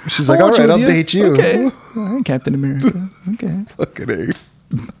watch it. She's like, I'll all watch right, it I'll with date you. Okay. All right, Captain America. Okay. Fucking A.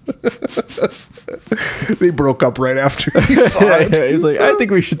 They broke up right after he saw it. Yeah, he's like, I think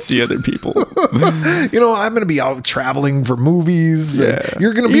we should see other people. You know, I'm going to be out traveling for movies. Yeah. And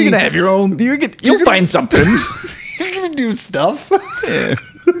you're going to be. You're gonna have your own. You'll find something. You're going to do stuff. Yeah.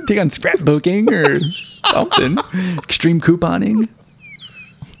 Take on scrapbooking or something. Extreme couponing.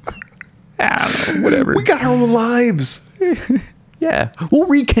 I don't know. Whatever. We got our own lives. Yeah, we'll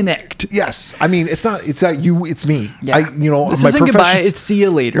reconnect. Yes. I mean, it's not you, it's me. Yeah. This my isn't goodbye. It's see you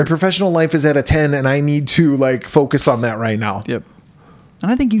later. My professional life is at a 10 and I need to like focus on that right now. Yep.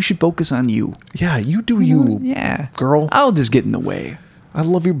 And I think you should focus on you. Yeah, you do you. Yeah. Girl. I'll just get in the way. I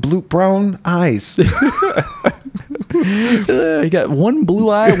love your brown eyes. You got one blue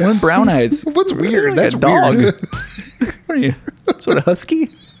eye, one brown eyes. What's weird? Like That's a dog. weird. What are you? Some sort of husky?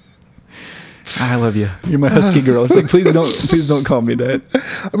 I love you. You're my husky girl. It's like, please don't call me that.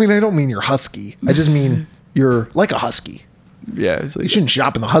 I mean, I don't mean you're husky. I just mean you're like a husky. Yeah. It's like, You shouldn't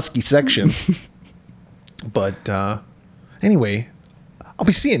shop in the husky section. But anyway, I'll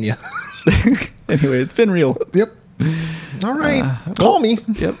be seeing you. anyway, it's been real. Yep. All right. Call me.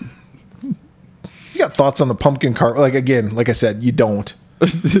 Yep. You got thoughts on the Pumpkin Carver? Like, again, like I said, you don't.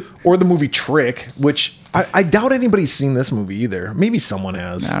 Or the movie Trick, which I doubt anybody's seen this movie either. Maybe someone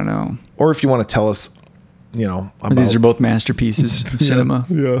has. I don't know. Or if you want to tell us, about, These are both masterpieces of cinema.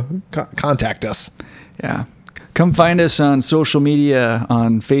 Yeah. Contact us. Yeah. Come find us on social media,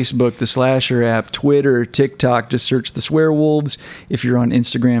 on Facebook, the Slasher app, Twitter, TikTok. Just search The Swearwolves. If you're on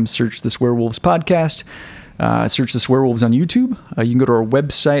Instagram, search The Swearwolves Podcast. Search The Swearwolves on YouTube. You can go to our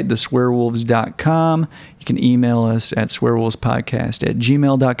website, theswearwolves.com. You can email us at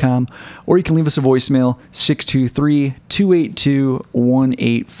swearwolvespodcast@gmail.com. Or you can leave us a voicemail,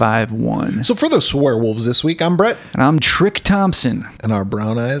 623-282-1851. So for the Swearwolves this week, I'm Brett. And I'm Trick Thompson. And our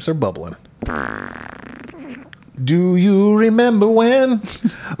brown eyes are bubbling. Do you remember when?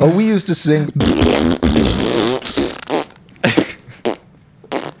 Oh, we used to sing.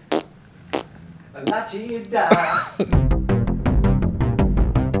 La till you die.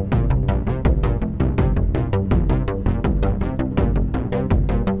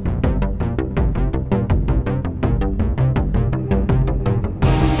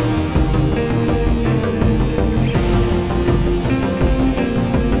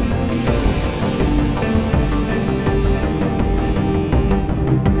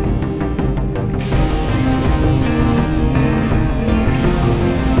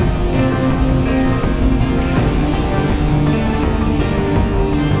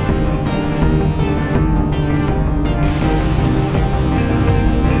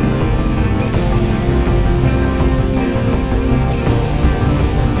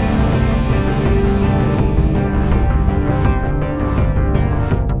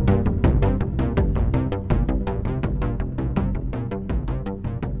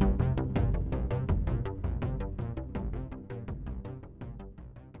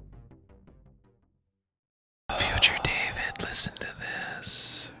 Future David, listen to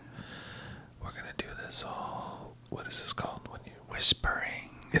this. We're going to do this all. What is this called? When you Whispering.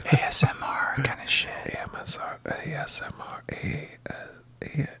 ASMR kind of shit.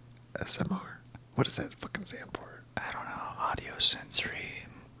 ASMR. What does that fucking stand for? I don't know. Audio sensory.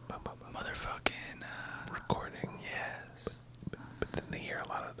 Motherfucking. Recording. Yes. But then they hear a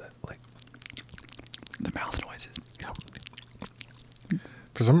lot of that, like. The mouth noises.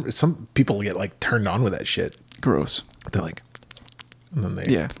 For some people get like turned on with that shit. Gross. They're like, and then they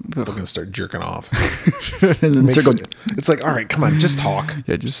Yeah. fucking start jerking off. And then Makes start going, it's like, all right, come on, just talk.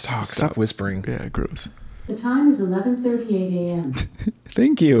 yeah, just Talk. Stop whispering. Yeah, gross. The time is 11:38 a.m.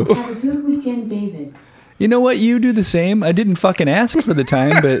 Thank you. Have a good weekend, David. You know what? You do the same. I didn't fucking ask for the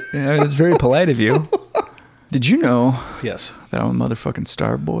time, but it's very polite of you. Did you know Yes. that I'm a motherfucking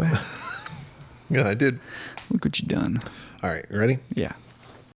star boy? Yeah, I did. Look what you done. All right, you ready? Yeah.